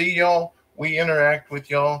can't see y'all, we interact with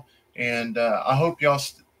y'all. And I hope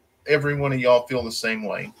every one of y'all feel the same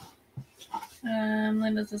way.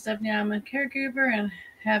 Linda says, Stephanie, I'm a caregiver and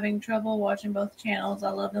having trouble watching both channels.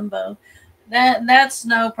 I love them both. That's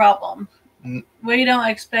no problem. We don't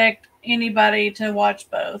expect anybody to watch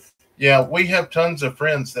both. Yeah, we have tons of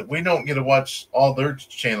friends that we don't get to watch all their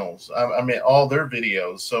channels. I mean, all their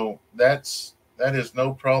videos. So that is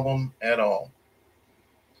no problem at all.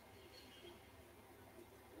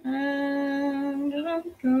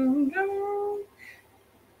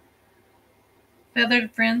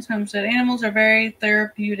 Feathered Friends Homestead. Animals are very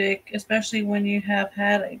therapeutic, especially when you have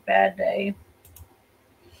had a bad day.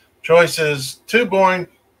 Troy says, too boring.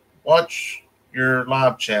 Watch your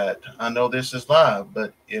live chat. I know this is live,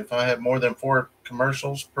 but if I have more than 4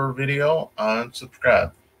 commercials per video, I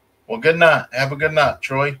unsubscribe. Well, good night. Have a good night,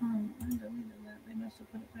 Troy. Oh, I deleted that. They must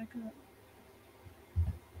have put it back up.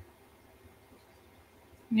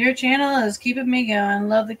 Your channel is keeping me going.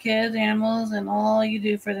 Love the kids, animals, and all you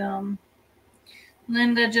do for them.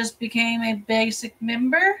 Linda just became a basic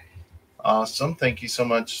member. Awesome. Thank you so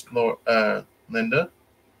much, Linda.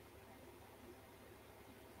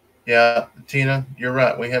 Yeah, Tina, you're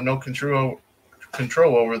right. We have no control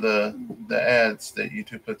control over the ads that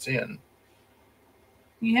YouTube puts in.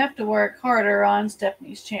 You have to work harder on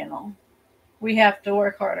Stephanie's channel. We have to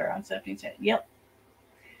work harder on Stephanie's channel. Yep.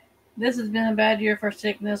 This has been a bad year for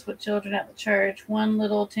sickness with children at the church. One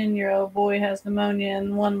little 10-year-old boy has pneumonia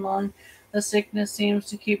in one lung. The sickness seems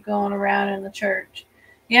to keep going around in the church.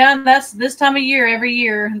 Yeah, and that's this time of year. Every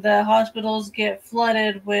year, the hospitals get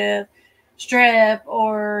flooded with strep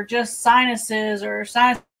or just sinuses or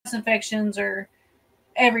sinus infections or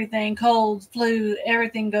everything, colds, flu,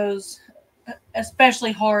 everything goes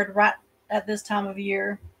especially hard right at this time of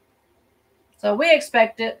year. So we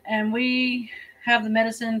expect it, and we have the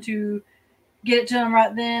medicine to get it to him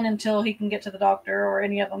right then until he can get to the doctor, or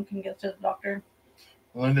any of them can get to the doctor.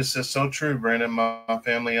 Linda says, so true, Brandon. My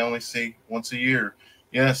family only see once a year.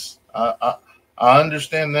 Yes, I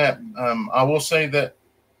understand that. I will say that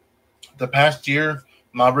the past year,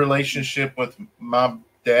 my relationship with my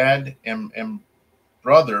dad and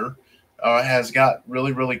brother has got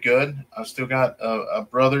really, really good. I've still got a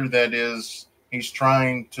brother that he's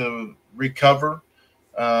trying to recover.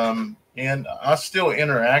 And I still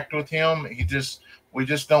interact with him. We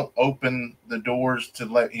just don't open the doors to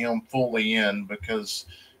let him fully in, because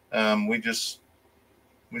we just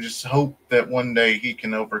hope that one day he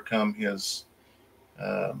can overcome his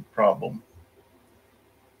problem.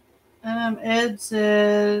 Ed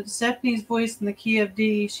said Stephanie's voice in the key of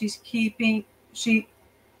D. She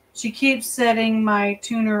keeps setting my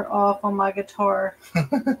tuner off on my guitar.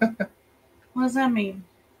 What does that mean?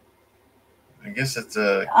 I guess it's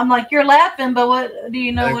I'm like, you're laughing, but what do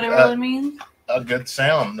you know what it really means? A good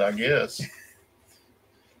sound, I guess.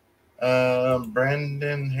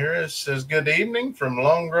 Brandon Harris says, good evening from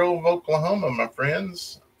Long Grove, Oklahoma, my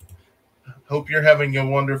friends. Hope you're having a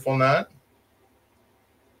wonderful night.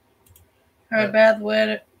 Heard bad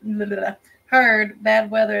weather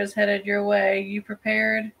is headed your way. You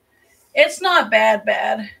prepared? It's not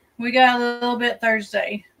bad. We got a little bit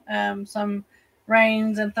Thursday. Some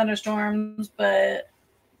rains and thunderstorms, but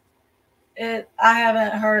I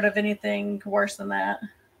haven't heard of anything worse than that.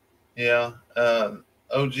 Yeah.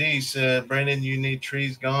 OG said, Brandon, you need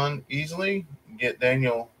trees gone easily. Get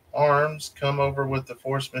Daniel arms, come over with the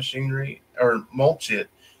force machinery, or mulch it.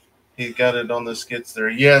 He got it on the skits there.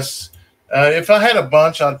 Yes. If I had a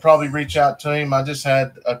bunch, I'd probably reach out to him. I just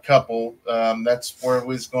had a couple. That's where we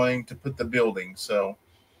was going to put the building. So,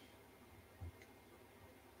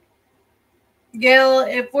 Gail,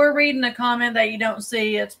 if we're reading a comment that you don't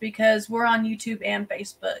see, it's because we're on YouTube and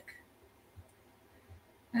Facebook.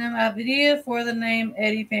 A video for the name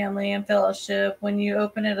Eddy Family and Fellowship when you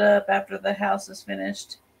open it up after the house is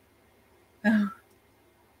finished.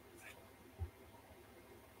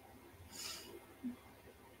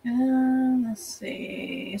 Let's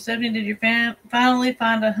see. Stephanie, did you finally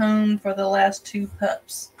find a home for the last two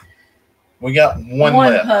pups? We got one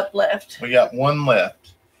pup left. We got one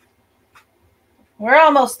left. We're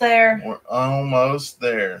almost there. We're almost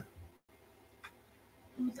there.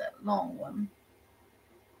 Who's that long one?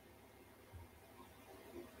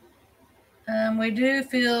 We do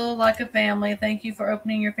feel like a family. Thank you for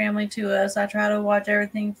opening your family to us. I try to watch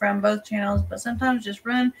everything from both channels, but sometimes just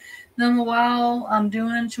run them while I'm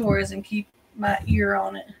doing chores and keep my ear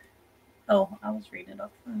on it. Oh, I was reading it off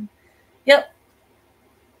the phone. Yep.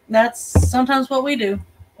 That's sometimes what we do.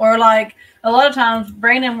 Or like a lot of times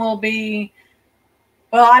Brandon will be,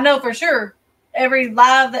 well, I know for sure every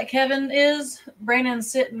live that Kevin is,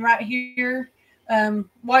 Brandon's sitting right here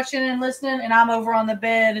watching and listening, and I'm over on the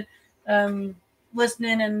bed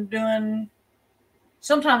listening and doing.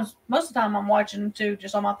 Sometimes, most of the time I'm watching too,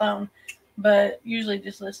 just on my phone, but usually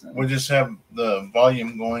just listening. We just have the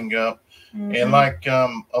volume going up. And like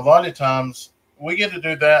a lot of times we get to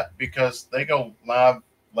do that because they go live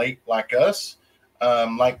late like us.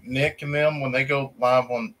 Like Nick and them, when they go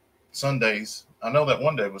live on Sundays, I know that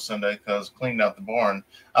one day was Sunday because I cleaned out the barn.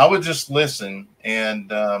 I would just listen,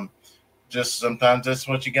 and just sometimes that's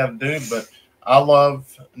what you got to do. But I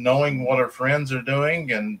love knowing what our friends are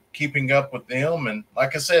doing and keeping up with them. And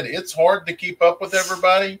like I said, it's hard to keep up with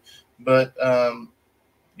everybody, but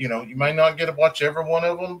you know, you may not get to watch every one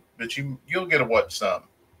of them, but you'll get to watch some.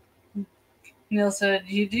 Neil said,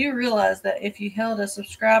 you do realize that if you held a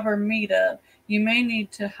subscriber meetup, you may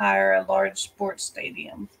need to hire a large sports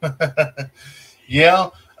stadium. Yeah.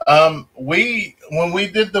 When we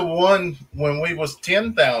did the one when we was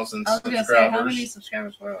 10,000 I was going to say, how many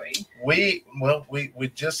subscribers were we? We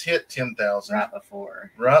just hit 10,000.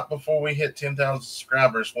 Right before we hit 10,000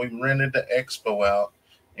 subscribers, we rented the expo out,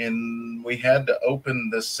 and we had to open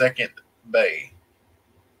the second bay.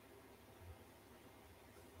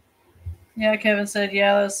 Yeah, Kevin said,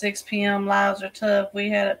 yeah, those 6 p.m. lives are tough. We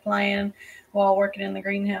had it playing while working in the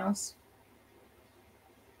greenhouse.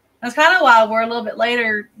 That's kind of why we're a little bit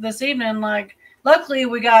later this evening. Like, luckily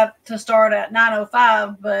we got to start at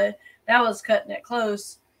 9:05, but that was cutting it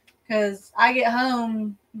close because I get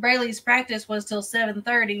home. Braylee's practice was till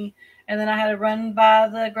 7:30, and then I had to run by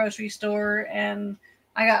the grocery store, and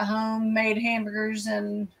I got home, made hamburgers,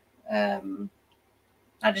 and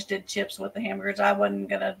I just did chips with the hamburgers. I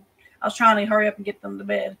was trying to hurry up and get them to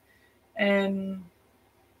bed. And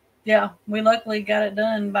yeah, we luckily got it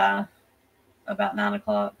done by about 9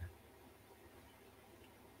 o'clock.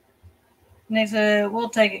 Next, we'll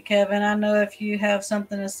take it, Kevin. I know if you have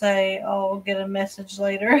something to say, I'll get a message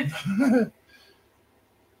later.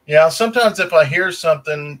 Yeah, sometimes if I hear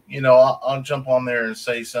something, I'll jump on there and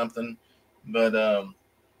say something. But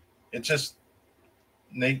it's just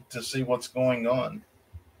neat to see what's going on.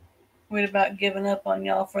 We'd about given up on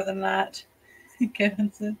y'all for the night,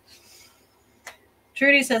 Kevin said.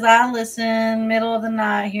 Trudy says, I listen middle of the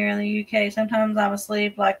night here in the UK. Sometimes I'm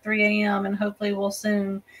asleep like 3 a.m. and hopefully we'll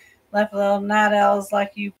soon. Left little night owls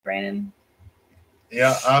like you, Brandon.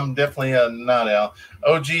 Yeah, I'm definitely a night owl.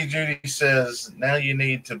 OG Judy says, now you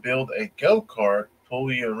need to build a go-kart,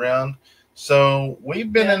 pull you around. So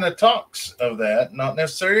we've been in the talks of that. Not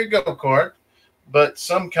necessarily a go-kart, but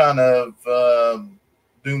some kind of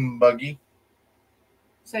doom buggy.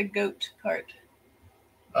 Said goat cart.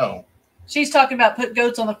 Oh. She's talking about put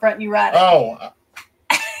goats on the front and you ride it. Oh.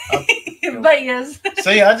 But yes.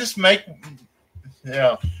 See, I just make,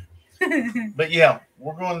 yeah. But yeah,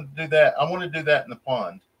 we're going to do that. I want to do that in the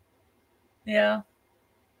pond. Yeah.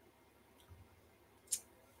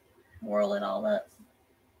 Whirl it all up.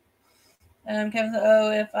 Kevin said,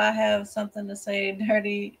 oh, if I have something to say,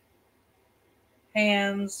 dirty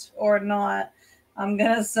hands or not, I'm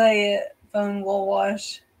going to say it. Phone will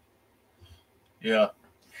wash. Yeah.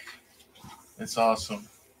 It's awesome.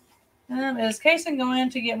 Is Kayson going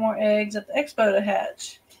to get more eggs at the expo to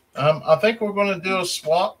hatch? I think we're going to do a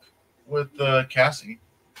swap with Cassie.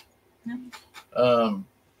 Yeah.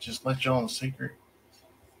 Just let y'all in secret.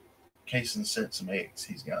 Kayson sent some eggs.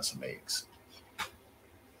 He's got some eggs.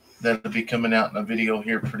 That'll be coming out in a video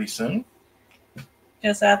here pretty soon.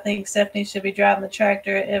 Just, I think Stephanie should be driving the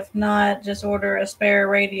tractor. If not, just order a spare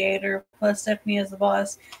radiator. Plus, Stephanie is the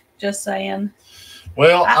boss. Just saying.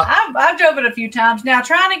 Well, I've drove it a few times. Now,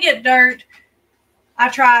 trying to get dirt, I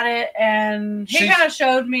tried it, and he kind of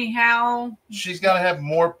showed me how. She's got to have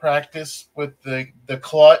more practice with the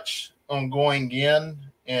clutch on going in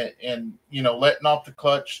and letting off the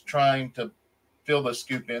clutch, trying to fill the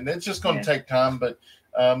scoop in. It's just going to take time, but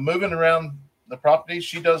moving around the property,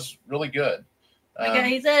 she does really good. Okay,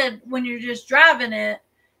 he said when you're just driving it,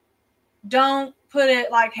 don't put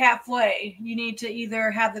it like halfway. You need to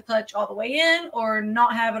either have the clutch all the way in or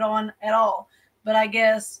not have it on at all. But I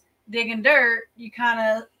guess digging dirt, you kind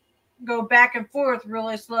of go back and forth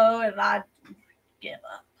really slow, and I give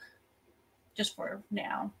up just for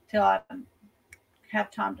now till I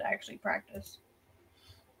have time to actually practice.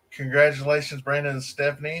 Congratulations, Brandon and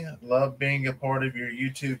Stephanie. Love being a part of your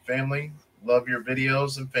YouTube family. Love your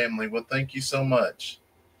videos and family. Well, thank you so much.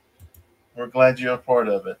 We're glad you're a part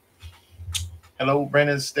of it. Hello,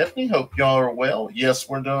 Brandon and Stephanie. Hope y'all are well. Yes,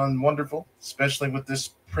 we're doing wonderful, especially with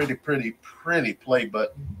this pretty play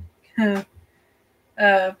button.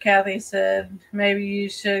 Kathy said, maybe you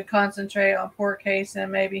should concentrate on poor Kayson.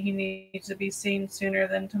 Maybe he needs to be seen sooner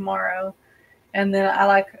than tomorrow. And then I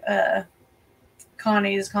like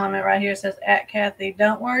Connie's comment right here. Says, at Kathy,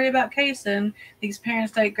 don't worry about Kayson. These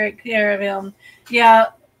parents take great care of him. Yeah,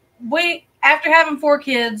 after having 4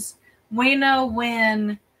 kids, we know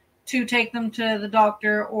when to take them to the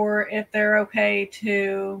doctor or if they're okay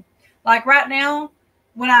to, like right now,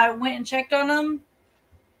 when I went and checked on them.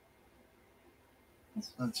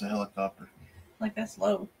 That's a helicopter. Like, that's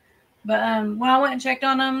low. But when I went and checked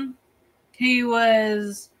on him, he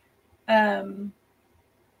was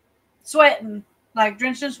sweating, like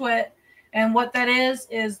drenched in sweat. And what that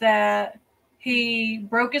is that he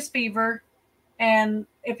broke his fever. And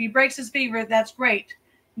if he breaks his fever, that's great.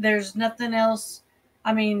 There's nothing else.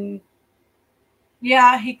 I mean,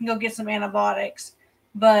 yeah, he can go get some antibiotics,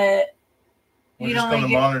 but we're just going to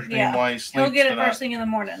monitor him while he sleeps. He'll get it first thing in the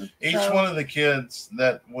morning. Each one of the kids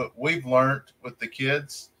that we've learned with the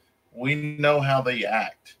kids, we know how they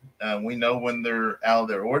act. We know when they're out of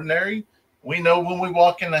their ordinary. We know when we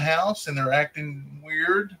walk in the house and they're acting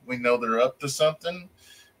weird. We know they're up to something.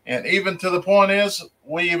 And even to the point is,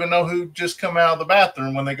 we even know who just come out of the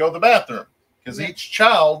bathroom when they go to the bathroom. Because each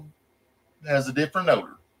child has a different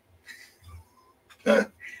odor.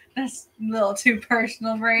 That's a little too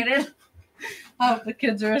personal, Brandon. I hope the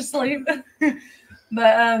kids are asleep.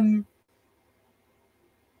 But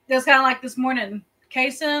it was kind of like this morning.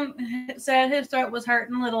 Kayson said his throat was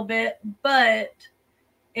hurting a little bit, but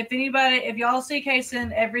if y'all see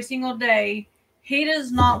Kayson every single day, he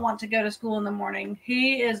does not want to go to school in the morning.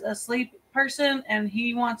 He is a sleep person, and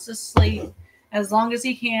he wants to sleep as long as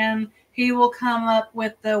he can. He will come up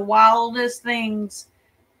with the wildest things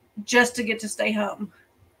just to get to stay home.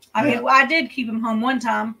 I mean, I did keep him home one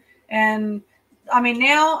time, and I mean,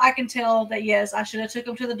 now I can tell that yes, I should have took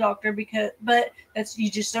him to the doctor but you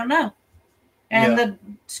just don't know. And the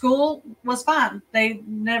school was fine. They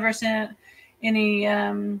never sent any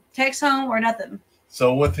text home or nothing.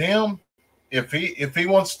 So with him, if he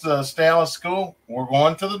wants to stay out of school, we're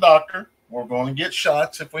going to the doctor. We're going to get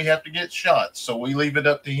shots if we have to get shots. So we leave it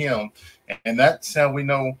up to him, and that's how we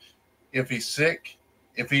know if he's sick.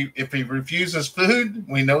 If he refuses food,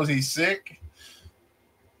 we know he's sick.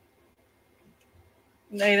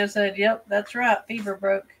 Nada said, "Yep, that's right. Fever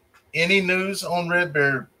broke." Any news on Red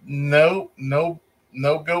Bear? No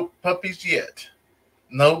goat puppies yet.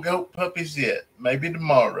 No goat puppies yet. Maybe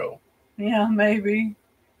tomorrow. Yeah, maybe.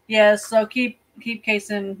 Yes. So keep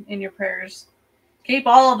Kayson in your prayers. Keep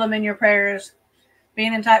all of them in your prayers.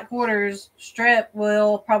 Being in tight quarters, strep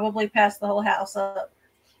will probably pass the whole house up.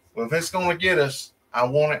 Well, if it's going to get us, I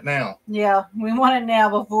want it now. Yeah, we want it now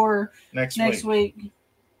before next week.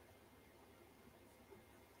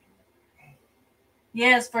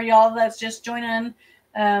 Yes, for y'all that's just joining,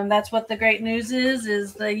 that's what the great news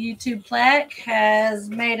is the YouTube plaque has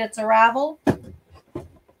made its arrival.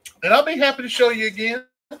 And I'll be happy to show you again.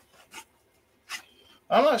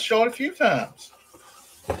 I'm not showed a few times.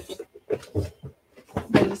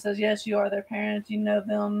 Baby says, yes, you are their parents. You know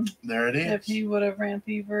them. There it is. If you would have ran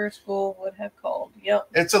fever, school would have called. Yep.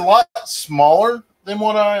 It's a lot smaller than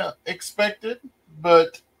what I expected,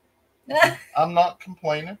 but I'm not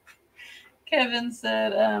complaining. Kevin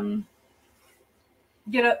said,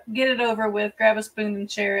 get it over with. Grab a spoon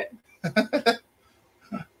and share it.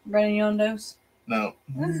 Running your own dose? No.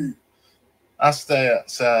 I stay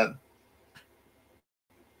outside.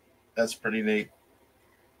 That's pretty neat.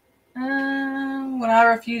 When I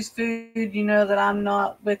refuse food, you know that I'm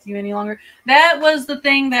not with you any longer. That was the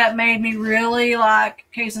thing that made me really like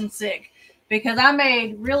Kayson sick, because I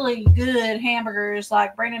made really good hamburgers,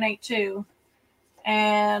 like Brandon ate too,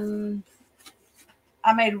 and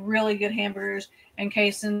I made really good hamburgers, and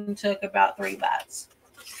Kayson took about 3 bites.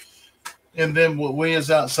 And then we was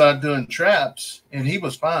outside doing traps, and he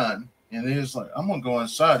was fine, and he was like, "I'm gonna go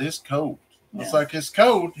inside. It's cold." I was like, "It's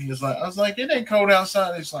cold." He was like, "I was like, it ain't cold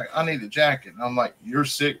outside." He's like, "I need a jacket." And I'm like, "You're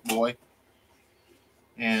sick, boy."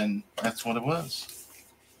 And that's what it was.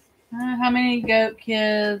 How many goat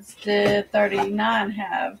kids did 39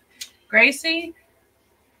 have? Gracie?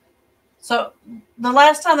 So the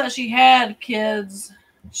last time that she had kids,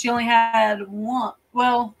 she only had 1.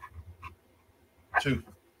 Well, 2.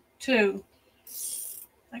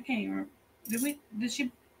 I can't even remember.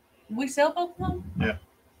 Did we sell both of them? Yeah.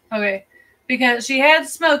 Okay. Because she had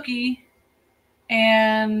Smokey,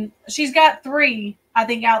 and she's got 3, I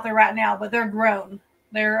think, out there right now, but they're grown.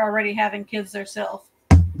 They're already having kids themselves.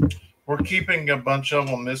 We're keeping a bunch of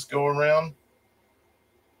them this go around.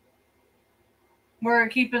 We're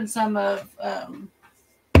keeping some of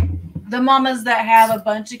the mamas that have a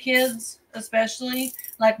bunch of kids, especially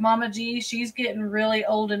like Mama G. She's getting really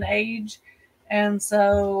old in age, and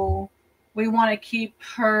so we want to keep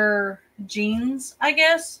her genes, I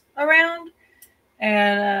guess, around.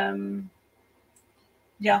 And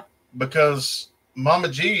yeah, because Mama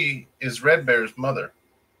G is Red Bear's mother.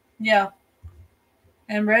 Yeah,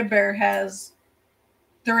 and Red Bear has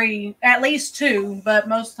 3, at least 2, but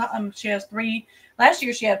most of the time she has 3. Last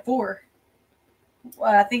year she had 4.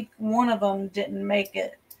 I think one of them didn't make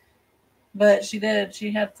it, but she did.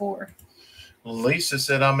 She had 4. Lisa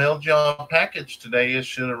said, "I mailed y'all a package today. It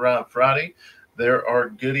should arrive Friday. There are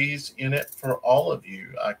goodies in it for all of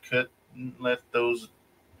you. I couldn't let those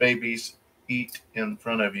babies eat in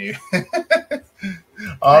front of you."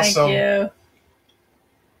 Awesome. Thank you.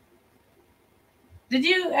 Did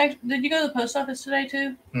you go to the post office today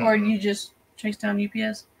too, or you just chased down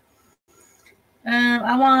UPS? I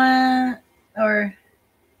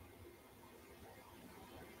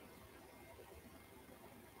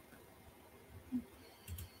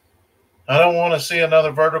don't want to see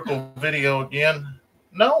another vertical video again.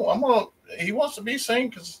 No, he wants to be seen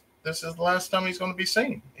because this is the last time he's going to be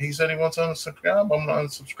seen. He said he wants to unsubscribe. I'm not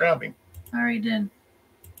unsubscribing. I already did.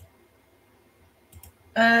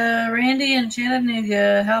 Randy in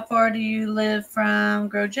Chattanooga, how far do you live from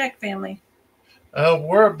Grojek family?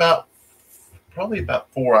 We're probably about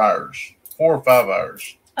 4 hours. 4 or 5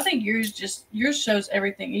 hours. I think yours shows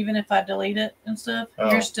everything. Even if I delete it and stuff,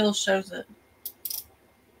 yours still shows it.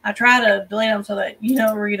 I try to delete them so that you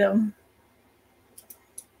don't read them.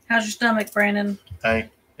 How's your stomach, Brandon? Hey,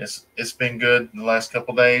 it's been good the last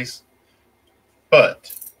couple days,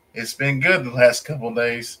 but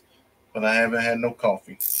I haven't had no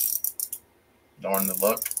coffee. Darn the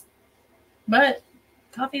luck. But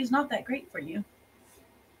coffee is not that great for you.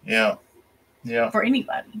 Yeah. For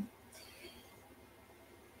anybody.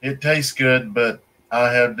 It tastes good, but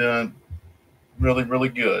I have done really, really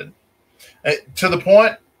good. To the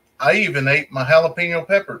point, I even ate my jalapeno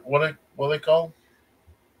pepper. What are they called?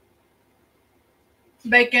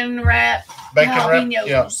 Bacon wrap. Jalapenos.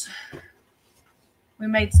 Yeah. We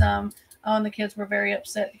made some. Oh, and the kids were very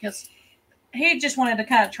upset because he just wanted to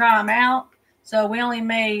kind of try them out. So we only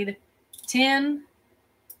made 10.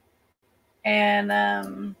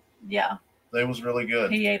 And, yeah. They was really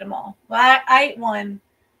good. He ate them all. Well, I ate one,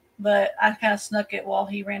 but I kind of snuck it while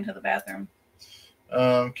he ran to the bathroom.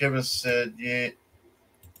 Kevin said, yeah,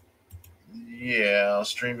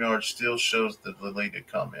 StreamYard still shows the deleted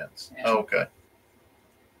comments. Yeah. Okay.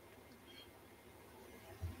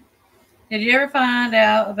 Did you ever find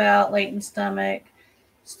out about Leighton's stomach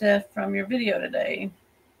stuff from your video today?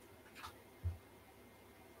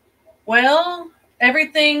 Well,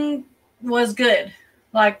 everything was good.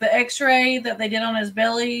 Like the x-ray that they did on his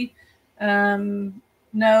belly,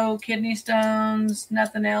 no kidney stones,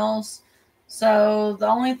 nothing else. So the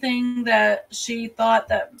only thing that she thought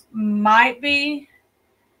that might be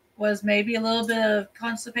was maybe a little bit of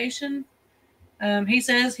constipation. He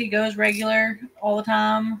says he goes regular all the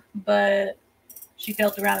time, but she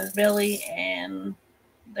felt around his belly and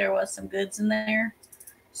there was some goods in there.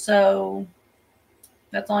 So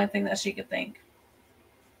that's the only thing that she could think.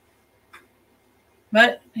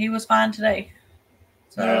 But he was fine today.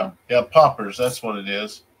 So yeah, poppers, that's what it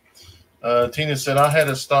is. Tina said, I had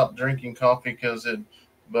to stop drinking coffee because it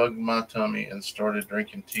bugged my tummy and started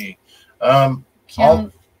drinking tea.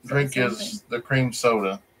 All drink is the cream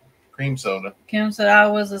soda. Kim said, I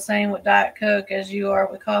was the same with Diet Coke as you are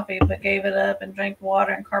with coffee, but gave it up and drank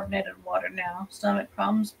water and carbonated water now. Stomach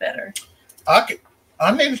problems better. I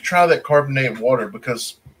need to try that carbonated water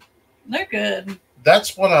because they're good.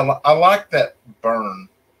 That's what I like, that burn.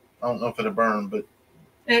 I don't know if it'll burn, but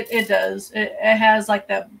it does. It has like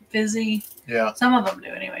that fizzy. Yeah. Some of them do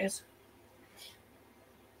anyways.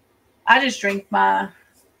 I just drink my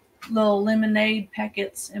little lemonade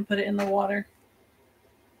packets and put it in the water.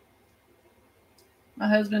 My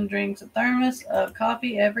husband drinks a thermos of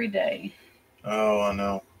coffee every day. Oh, I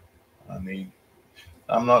know.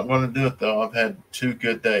 I'm not going to do it, though. I've had 2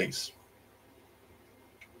 good days.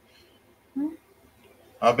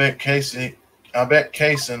 I bet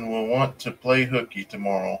Kayson will want to play hooky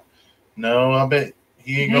tomorrow. No, I bet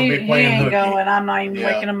he ain't going to be playing hooky. Going. I'm not even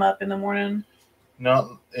waking him up in the morning.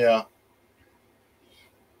 Yeah.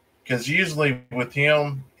 Because usually with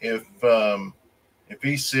him, if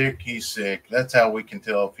he's sick, he's sick. That's how we can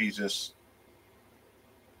tell if he's just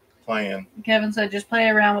playing. Kevin said, just play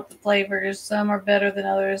around with the flavors. Some are better than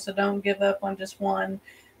others, so don't give up on just one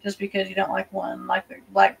just because you don't like one, like the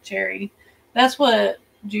black cherry. That's what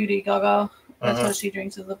Judy Gaga, that's what she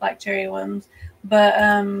drinks, is the black cherry ones. But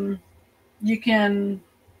you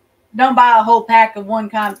don't buy a whole pack of one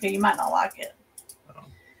kind because you might not like it.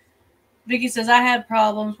 Vicky says, I had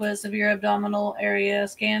problems with severe abdominal area.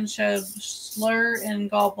 Scans showed slur in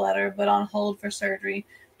gallbladder, but on hold for surgery.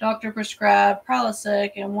 Doctor prescribed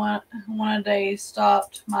Prilosec and one a day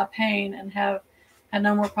stopped my pain and have had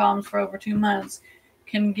no more problems for over 2 months.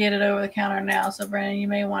 Can get it over the counter now. So, Brandon, you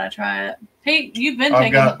may want to try it. Pete, you've been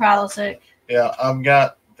taking the Prilosec. Yeah, I've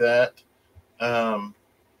got that.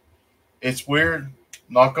 It's weird,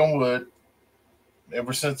 knock on wood.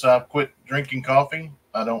 Ever since I quit drinking coffee,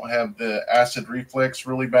 I don't have the acid reflux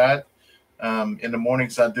really bad. In the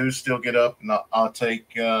mornings, I do still get up and I'll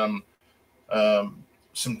take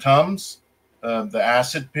some Tums, the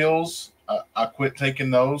acid pills. I quit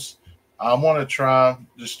taking those. I want to try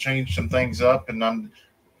just change some things up, and I'm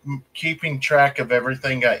keeping track of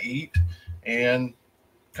everything I eat and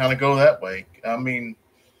kind of go that way. I mean,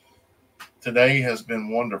 today has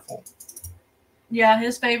been wonderful. Yeah,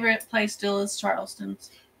 his favorite place still is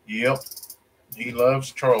Charleston's. Yep. He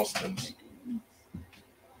loves Charleston's.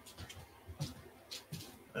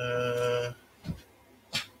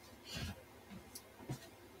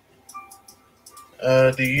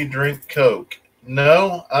 Do you drink Coke?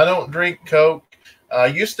 No, I don't drink Coke. I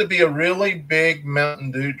used to be a really big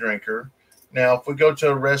Mountain Dew drinker. Now, if we go to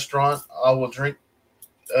a restaurant, I will drink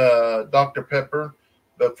Dr. Pepper.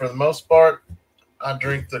 But for the most part, I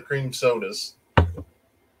drink the cream sodas.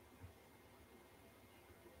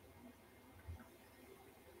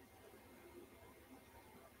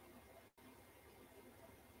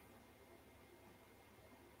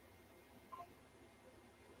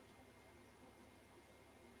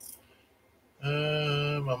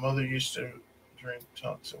 My mother used to drink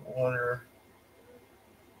tons of water.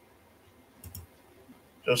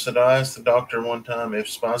 Joe said, I asked the doctor one time if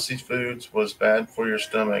spicy foods was bad for your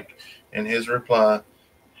stomach, and his reply,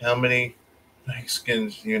 how many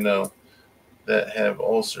Mexicans you know that have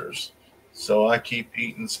ulcers? So I keep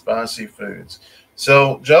eating spicy foods.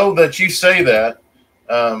 So, Joe, that you say that,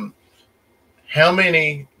 how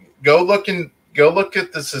many, go look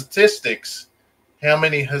at the statistics, how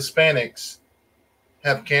many Hispanics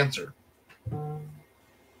have cancer?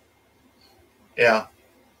 Yeah.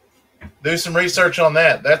 Do some research on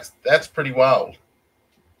that. That's pretty wild.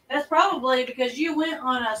 That's probably because you went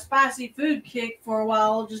on a spicy food kick for a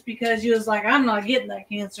while just because you was like, I'm not getting that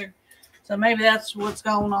cancer. So maybe that's what's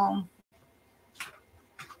going on.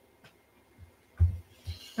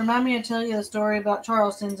 Remind me to tell you the story about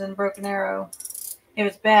Charleston's and Broken Arrow. If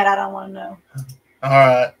it's bad, I don't want to know. All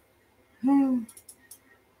right.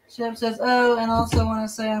 Chef says, oh, and also want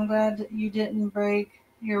to say I'm glad that you didn't break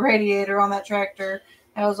your radiator on that tractor.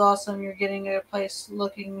 That was awesome. You're getting a place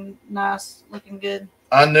looking nice, looking good.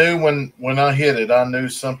 I knew when I hit it, I knew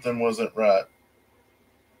something wasn't right.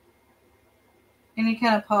 Any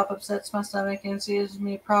kind of pop upsets my stomach and gives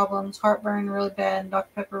me problems. Heartburn really bad, and Dr.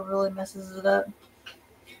 Pepper really messes it up.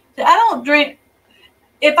 I don't drink.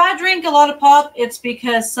 If I drink a lot of pop, it's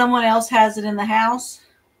because someone else has it in the house.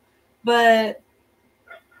 But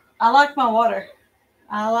I like my water.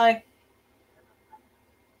 I like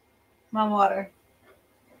my water.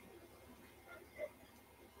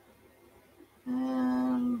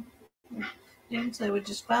 Didn't say we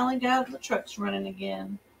just finally got the trucks running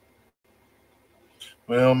again.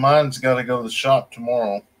 Well, mine's got to go to the shop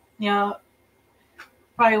tomorrow. Yeah.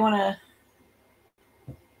 Probably want to.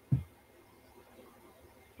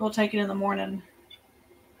 We'll take it in the morning.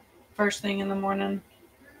 First thing in the morning.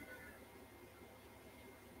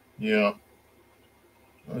 Yeah.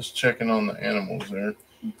 I was checking on the animals there.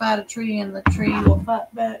 Fight a tree and the tree will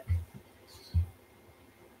fight back.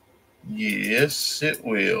 Yes, it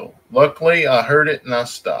will. Luckily, I heard it and I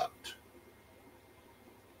stopped.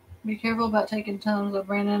 Be careful about taking Tums, though,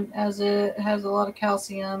 Brandon, as it has a lot of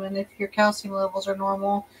calcium, and if your calcium levels are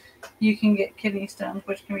normal, you can get kidney stones,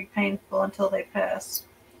 which can be painful until they pass.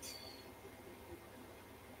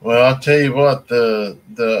 Well, I'll tell you what,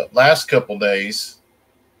 the last couple days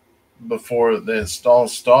before the install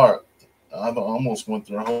start, I almost went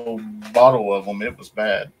through a whole bottle of them. It was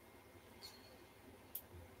bad.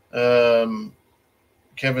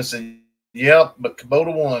 Kevin said, yep, but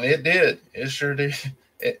Kubota won. It did. It sure did.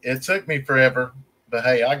 It took me forever, but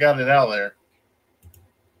hey, I got it out there.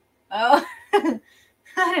 Oh, I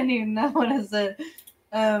didn't even know what I said.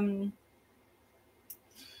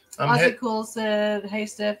 Aussie Cool said, hey,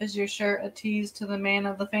 Steph, is your shirt a tease to the man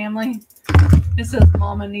of the family? It says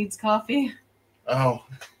Mama needs coffee. Oh.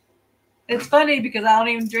 It's funny because I don't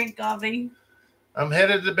even drink coffee. I'm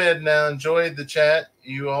headed to bed now. Enjoyed the chat.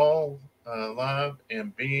 You all live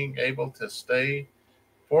and being able to stay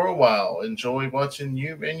for a while. Enjoy watching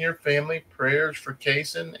you and your family. Prayers for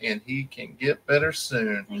Kayson, and he can get better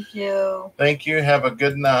soon. Thank you. Thank you. Have a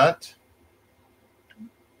good night.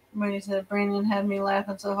 Brady said, Brandon had me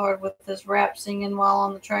laughing so hard with this rap singing while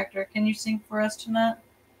on the tractor. Can you sing for us tonight?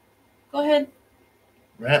 Go ahead.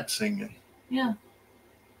 Rap singing? Yeah.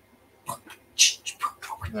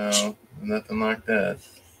 No, nothing like that.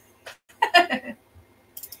 It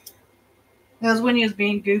was when he was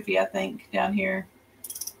being goofy, I think, down here.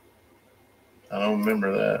 I don't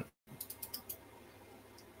remember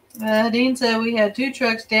that. Dean said we had 2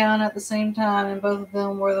 trucks down at the same time, and both of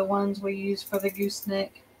them were the ones we used for the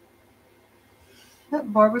gooseneck.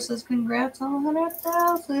 Barbara says, congrats on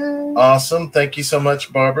 100,000. Awesome. Thank you so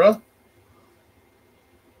much, Barbara.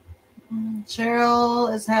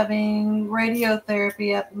 Cheryl is having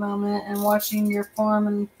radiotherapy at the moment, and watching your farm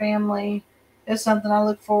and family is something I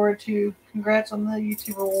look forward to. Congrats on the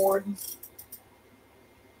YouTube award.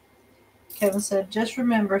 Kevin said, just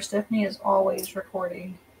remember, Stephanie is always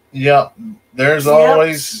recording. Yep. There's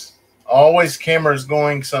always cameras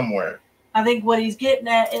going somewhere. I think what he's getting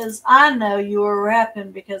at is I know you were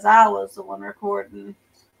rapping because I was the one recording.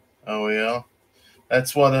 Oh, yeah.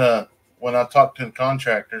 That's what, when I talked to the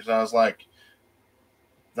contractors, I was like,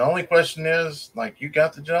 the only question is, like, you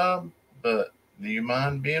got the job, but do you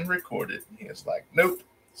mind being recorded? And he was like, nope.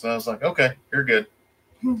 So I was like, okay, you're good.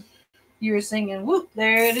 You were singing, whoop,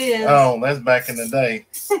 there it is. Oh, that's back in the day.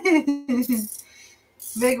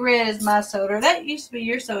 Big Red is my soda. That used to be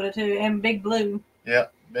your soda, too. And Big Blue.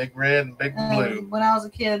 Yep, Big Red and Big Blue. When I was a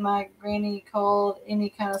kid, my granny called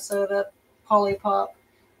any kind of soda Polly Pop.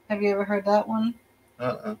 Have you ever heard that one?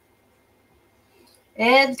 Uh-uh.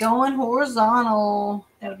 Ed's going horizontal.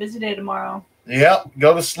 Got a busy day tomorrow. Yep,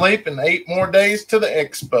 go to sleep and 8 more days to the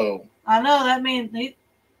expo. I know, that means he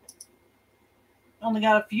only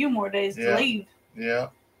got a few more days to leave. Yeah.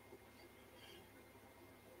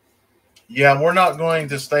 Yeah, we're not going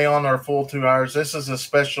to stay on our full 2 hours. This is a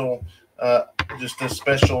special, just a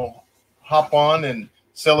special hop on and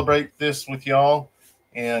celebrate this with y'all.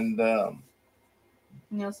 And, so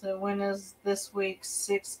when is this week's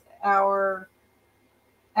 6-hour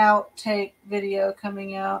outtake video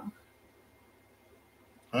coming out?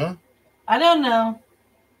 Huh? I don't know.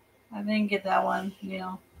 I didn't get that one,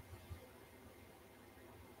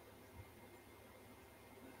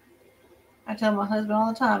 I tell my husband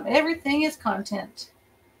all the time, everything is content.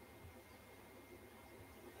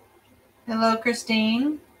 Hello,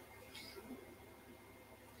 Christine.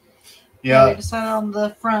 Yeah. We decided on the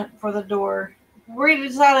front for the door. We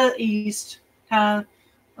decided east. Kind of,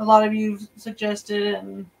 a lot of you suggested,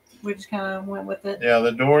 and we just kind of went with it. Yeah,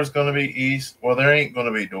 the door is going to be east. Well, there ain't going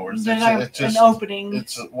to be doors. It's just an opening.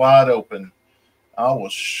 It's wide open. I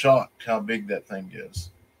was shocked how big that thing is.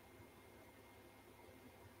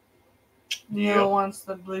 Neil wants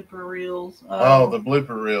the blooper reels. Oh, the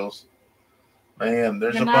blooper reels. Man,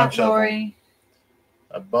 there's a bunch of them.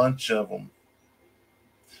 A bunch of them.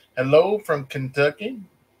 Hello from Kentucky.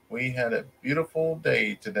 We had a beautiful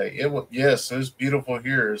day today. It was beautiful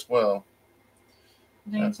here as well.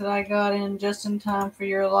 Things that I got in just in time for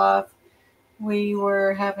your live. We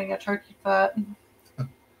were having a turkey fight.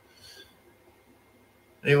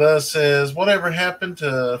 Ela says, whatever happened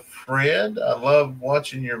to Fred? I love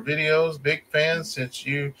watching your videos. Big fan since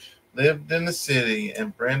you lived in the city.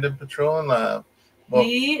 And Brandon patrolling live. Well,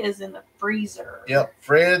 he is in the freezer. Yep,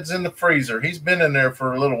 Fred's in the freezer. He's been in there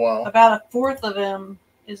for a little while. About 1/4 of him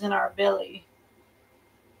is in our belly.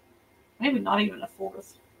 Maybe not even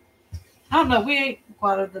 1/4. I don't know. We ate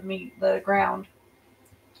quite of the meat, the ground.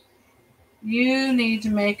 You need to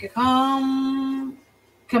make a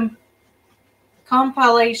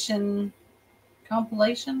compilation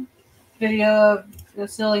video of the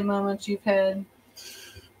silly moments you've had.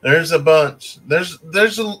 There's a bunch.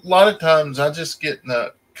 There's a lot of times I just get in a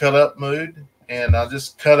cut up mood and I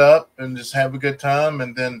just cut up and just have a good time.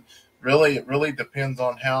 And then it really depends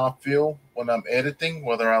on how I feel when I'm editing,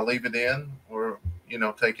 whether I leave it in or,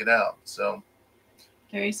 take it out. So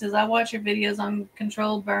Terry says, I watch your videos on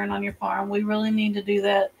controlled burn on your farm. We really need to do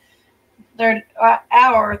that.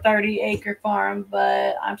 Our 30-acre farm,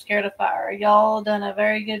 but I'm scared of fire. Y'all done a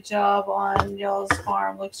very good job on y'all's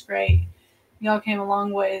farm. Looks great. Y'all came a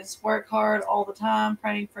long ways. Work hard all the time.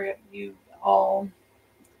 Praying for you all.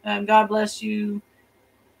 God bless you.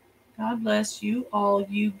 God bless you all.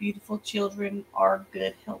 You beautiful children are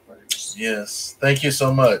good helpers. Yes. Thank you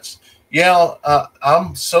so much. Yeah,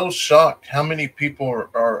 I'm so shocked how many people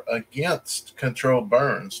are against controlled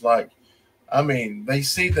burns. They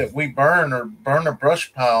see that we burn a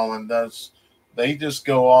brush pile and they just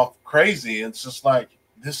go off crazy. It's just like,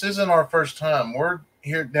 this isn't our first time. We're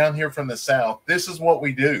down here from the South. This is what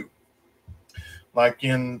we do. Like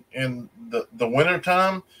in the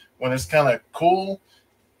wintertime when it's kind of cool,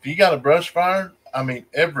 if you got a brush fire,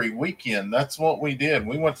 every weekend, that's what we did.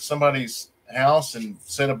 We went to somebody's house and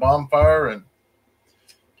set a bonfire. And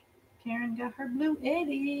Karen got her blue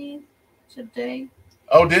Eddy today.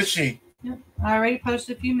 Oh, did she? Yep. I already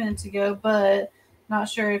posted a few minutes ago, but not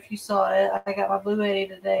sure if you saw it. I got my blue Eddy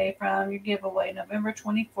today from your giveaway, November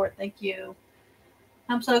 24th. Thank you.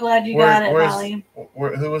 I'm so glad you got it, Molly.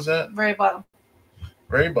 Who was that? Very bottom.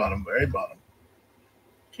 Very bottom. Very bottom.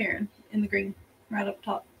 Karen in the green, right up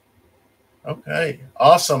top. Okay,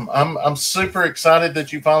 awesome. I'm super excited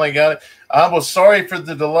that you finally got it. I was sorry for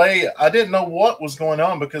the delay. I didn't know what was going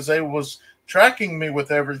on because they was tracking me with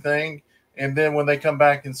everything, and then when they come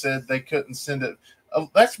back and said they couldn't send it,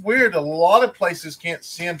 that's weird. A lot of places can't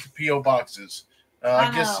send to PO boxes. I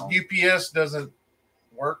guess UPS doesn't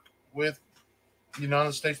work with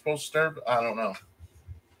United States Postal Service. I don't know.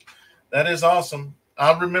 That is awesome.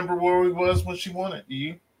 I remember where we was when she won it. Do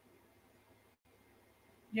you?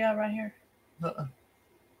 Yeah, right here.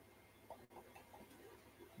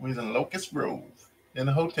 We was in Locust Grove in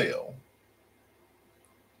a hotel.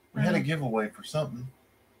 We had a giveaway for something.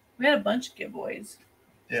 We had a bunch of giveaways.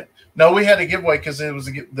 Yeah. No, we had a giveaway because it was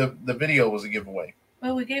the video was a giveaway.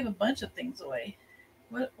 Well, we gave a bunch of things away.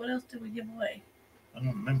 What else did we give away? I don't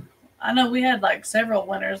remember. I know we had like several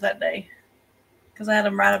winners that day because I had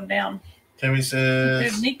them write them down. Timmy says,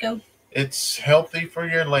 There's Nico. It's healthy for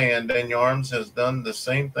your land, and your arms has done the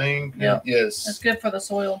same thing. Yep. Yes. It's good for the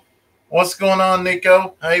soil. What's going on,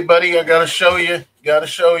 Nico? Hey, buddy, I got to show you.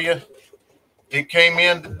 It came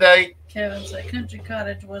in today. Kevin said country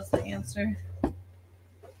cottage was the answer.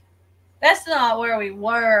 That's not where we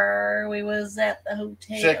were. We was at the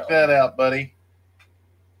hotel. Check that out, buddy.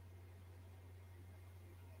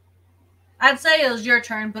 I'd say it was your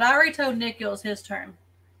turn, but I already told Nick it was his turn.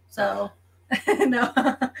 So, no.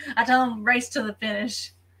 I told him race to the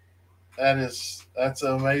finish. That's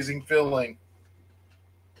an amazing feeling.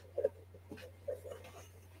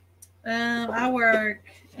 I work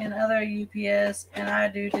in other UPS, and I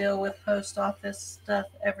do deal with post office stuff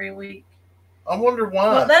every week. I wonder why.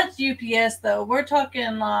 Well, that's UPS, though. We're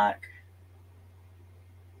talking like...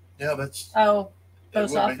 Yeah, that's... Oh,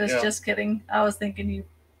 post office. Yeah. Just kidding. I was thinking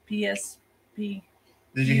UPSP.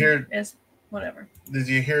 Did you hear... Whatever. Did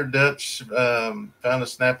you hear Dutch found a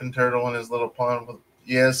snapping turtle in his little pond?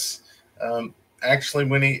 Yes. Actually,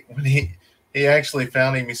 when he actually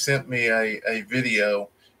found him, he sent me a video.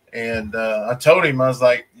 And I told him, I was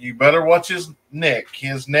like, you better watch his neck.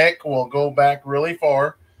 His neck will go back really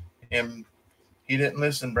far. And he didn't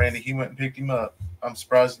listen, Brandy. He went and picked him up. I'm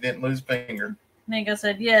surprised he didn't lose a finger. Nico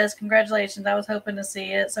said, yes, congratulations. I was hoping to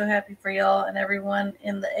see it. So happy for y'all and everyone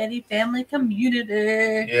in the Eddy family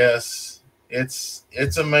community. Yes, it's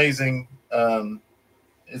amazing.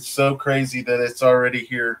 It's so crazy that it's already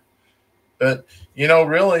here. But,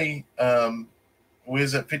 really, we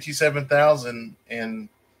was at 57,000 and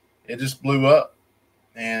it just blew up.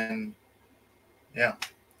 And, yeah,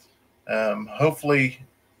 hopefully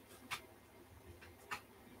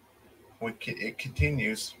it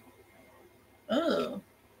continues. Oh.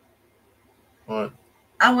 What?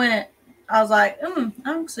 I was like, I'm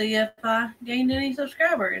going to see if I gained any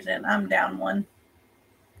subscribers, and I'm down one.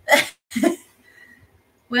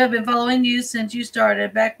 We have been following you since you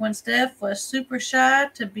started, back when Steph was super shy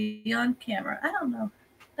to be on camera. I don't know.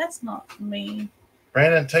 That's not me.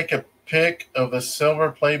 Brandon, take a pic of the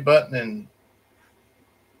silver play button and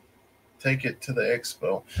take it to the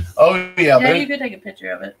expo. Oh, yeah. Yeah, you could take a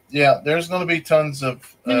picture of it. Yeah, there's going to be tons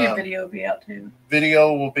of... And your video will be out, too.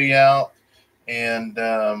 Video will be out, and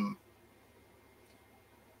I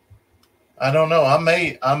don't know. I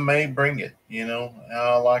may bring it,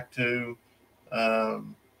 I like to,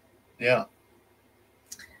 yeah.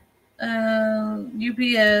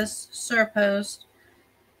 UPS Surpost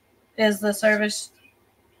is the service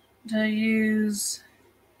to use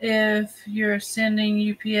if you're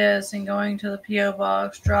sending UPS and going to the P.O.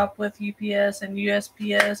 box. Drop with UPS and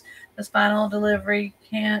USPS. This final delivery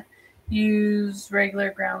can't use regular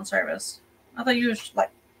ground service. I thought you were like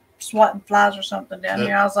swatting flies or something down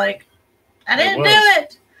here. I was like, I didn't do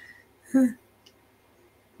it.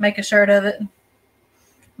 Make a shirt of it.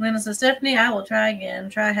 Lena says, Stephanie, I will try again.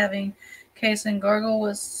 Try having Kayson gargle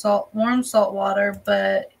with warm salt water,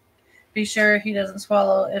 but be sure he doesn't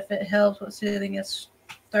swallow if it helps with soothing his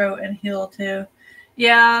throat and heal too.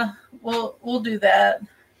 Yeah, we'll do that.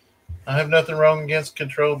 I have nothing wrong against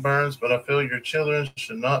controlled burns, but I feel your children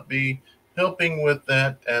should not be helping with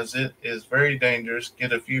that, as it is very dangerous.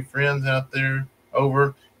 Get a few friends out there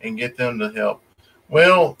over and get them to help.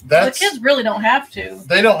 Well, the kids really don't have to.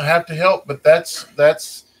 They don't have to help, but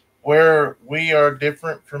that's where we are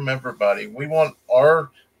different from everybody. We want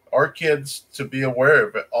our kids to be aware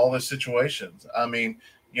of all the situations. I mean,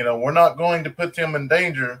 we're not going to put them in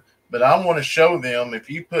danger, but I want to show them if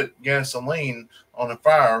you put gasoline on a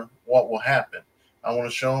fire, what will happen. I want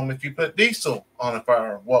to show them if you put diesel on a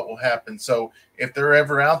fire, what will happen. So if they're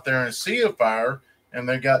ever out there and see a fire and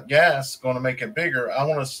they got gas going to make it bigger, I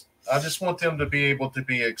just want them to be able to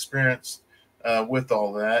be experienced with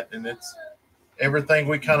all that. And it's everything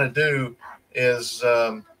we kind of do is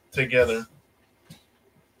together.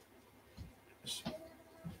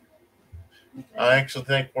 I actually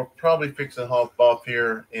think we're probably fixing to hop off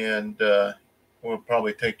here, and we'll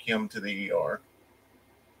probably take him to the ER.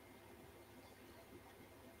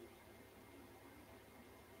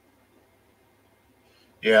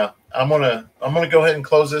 Yeah, I'm gonna go ahead and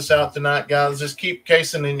close this out tonight, guys. Just keep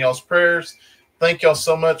Kayson in y'all's prayers. Thank y'all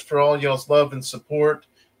so much for all y'all's love and support,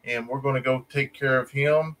 and we're gonna go take care of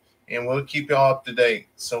him, and we'll keep y'all up to date.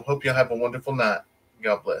 So hope y'all have a wonderful night.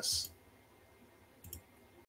 God bless.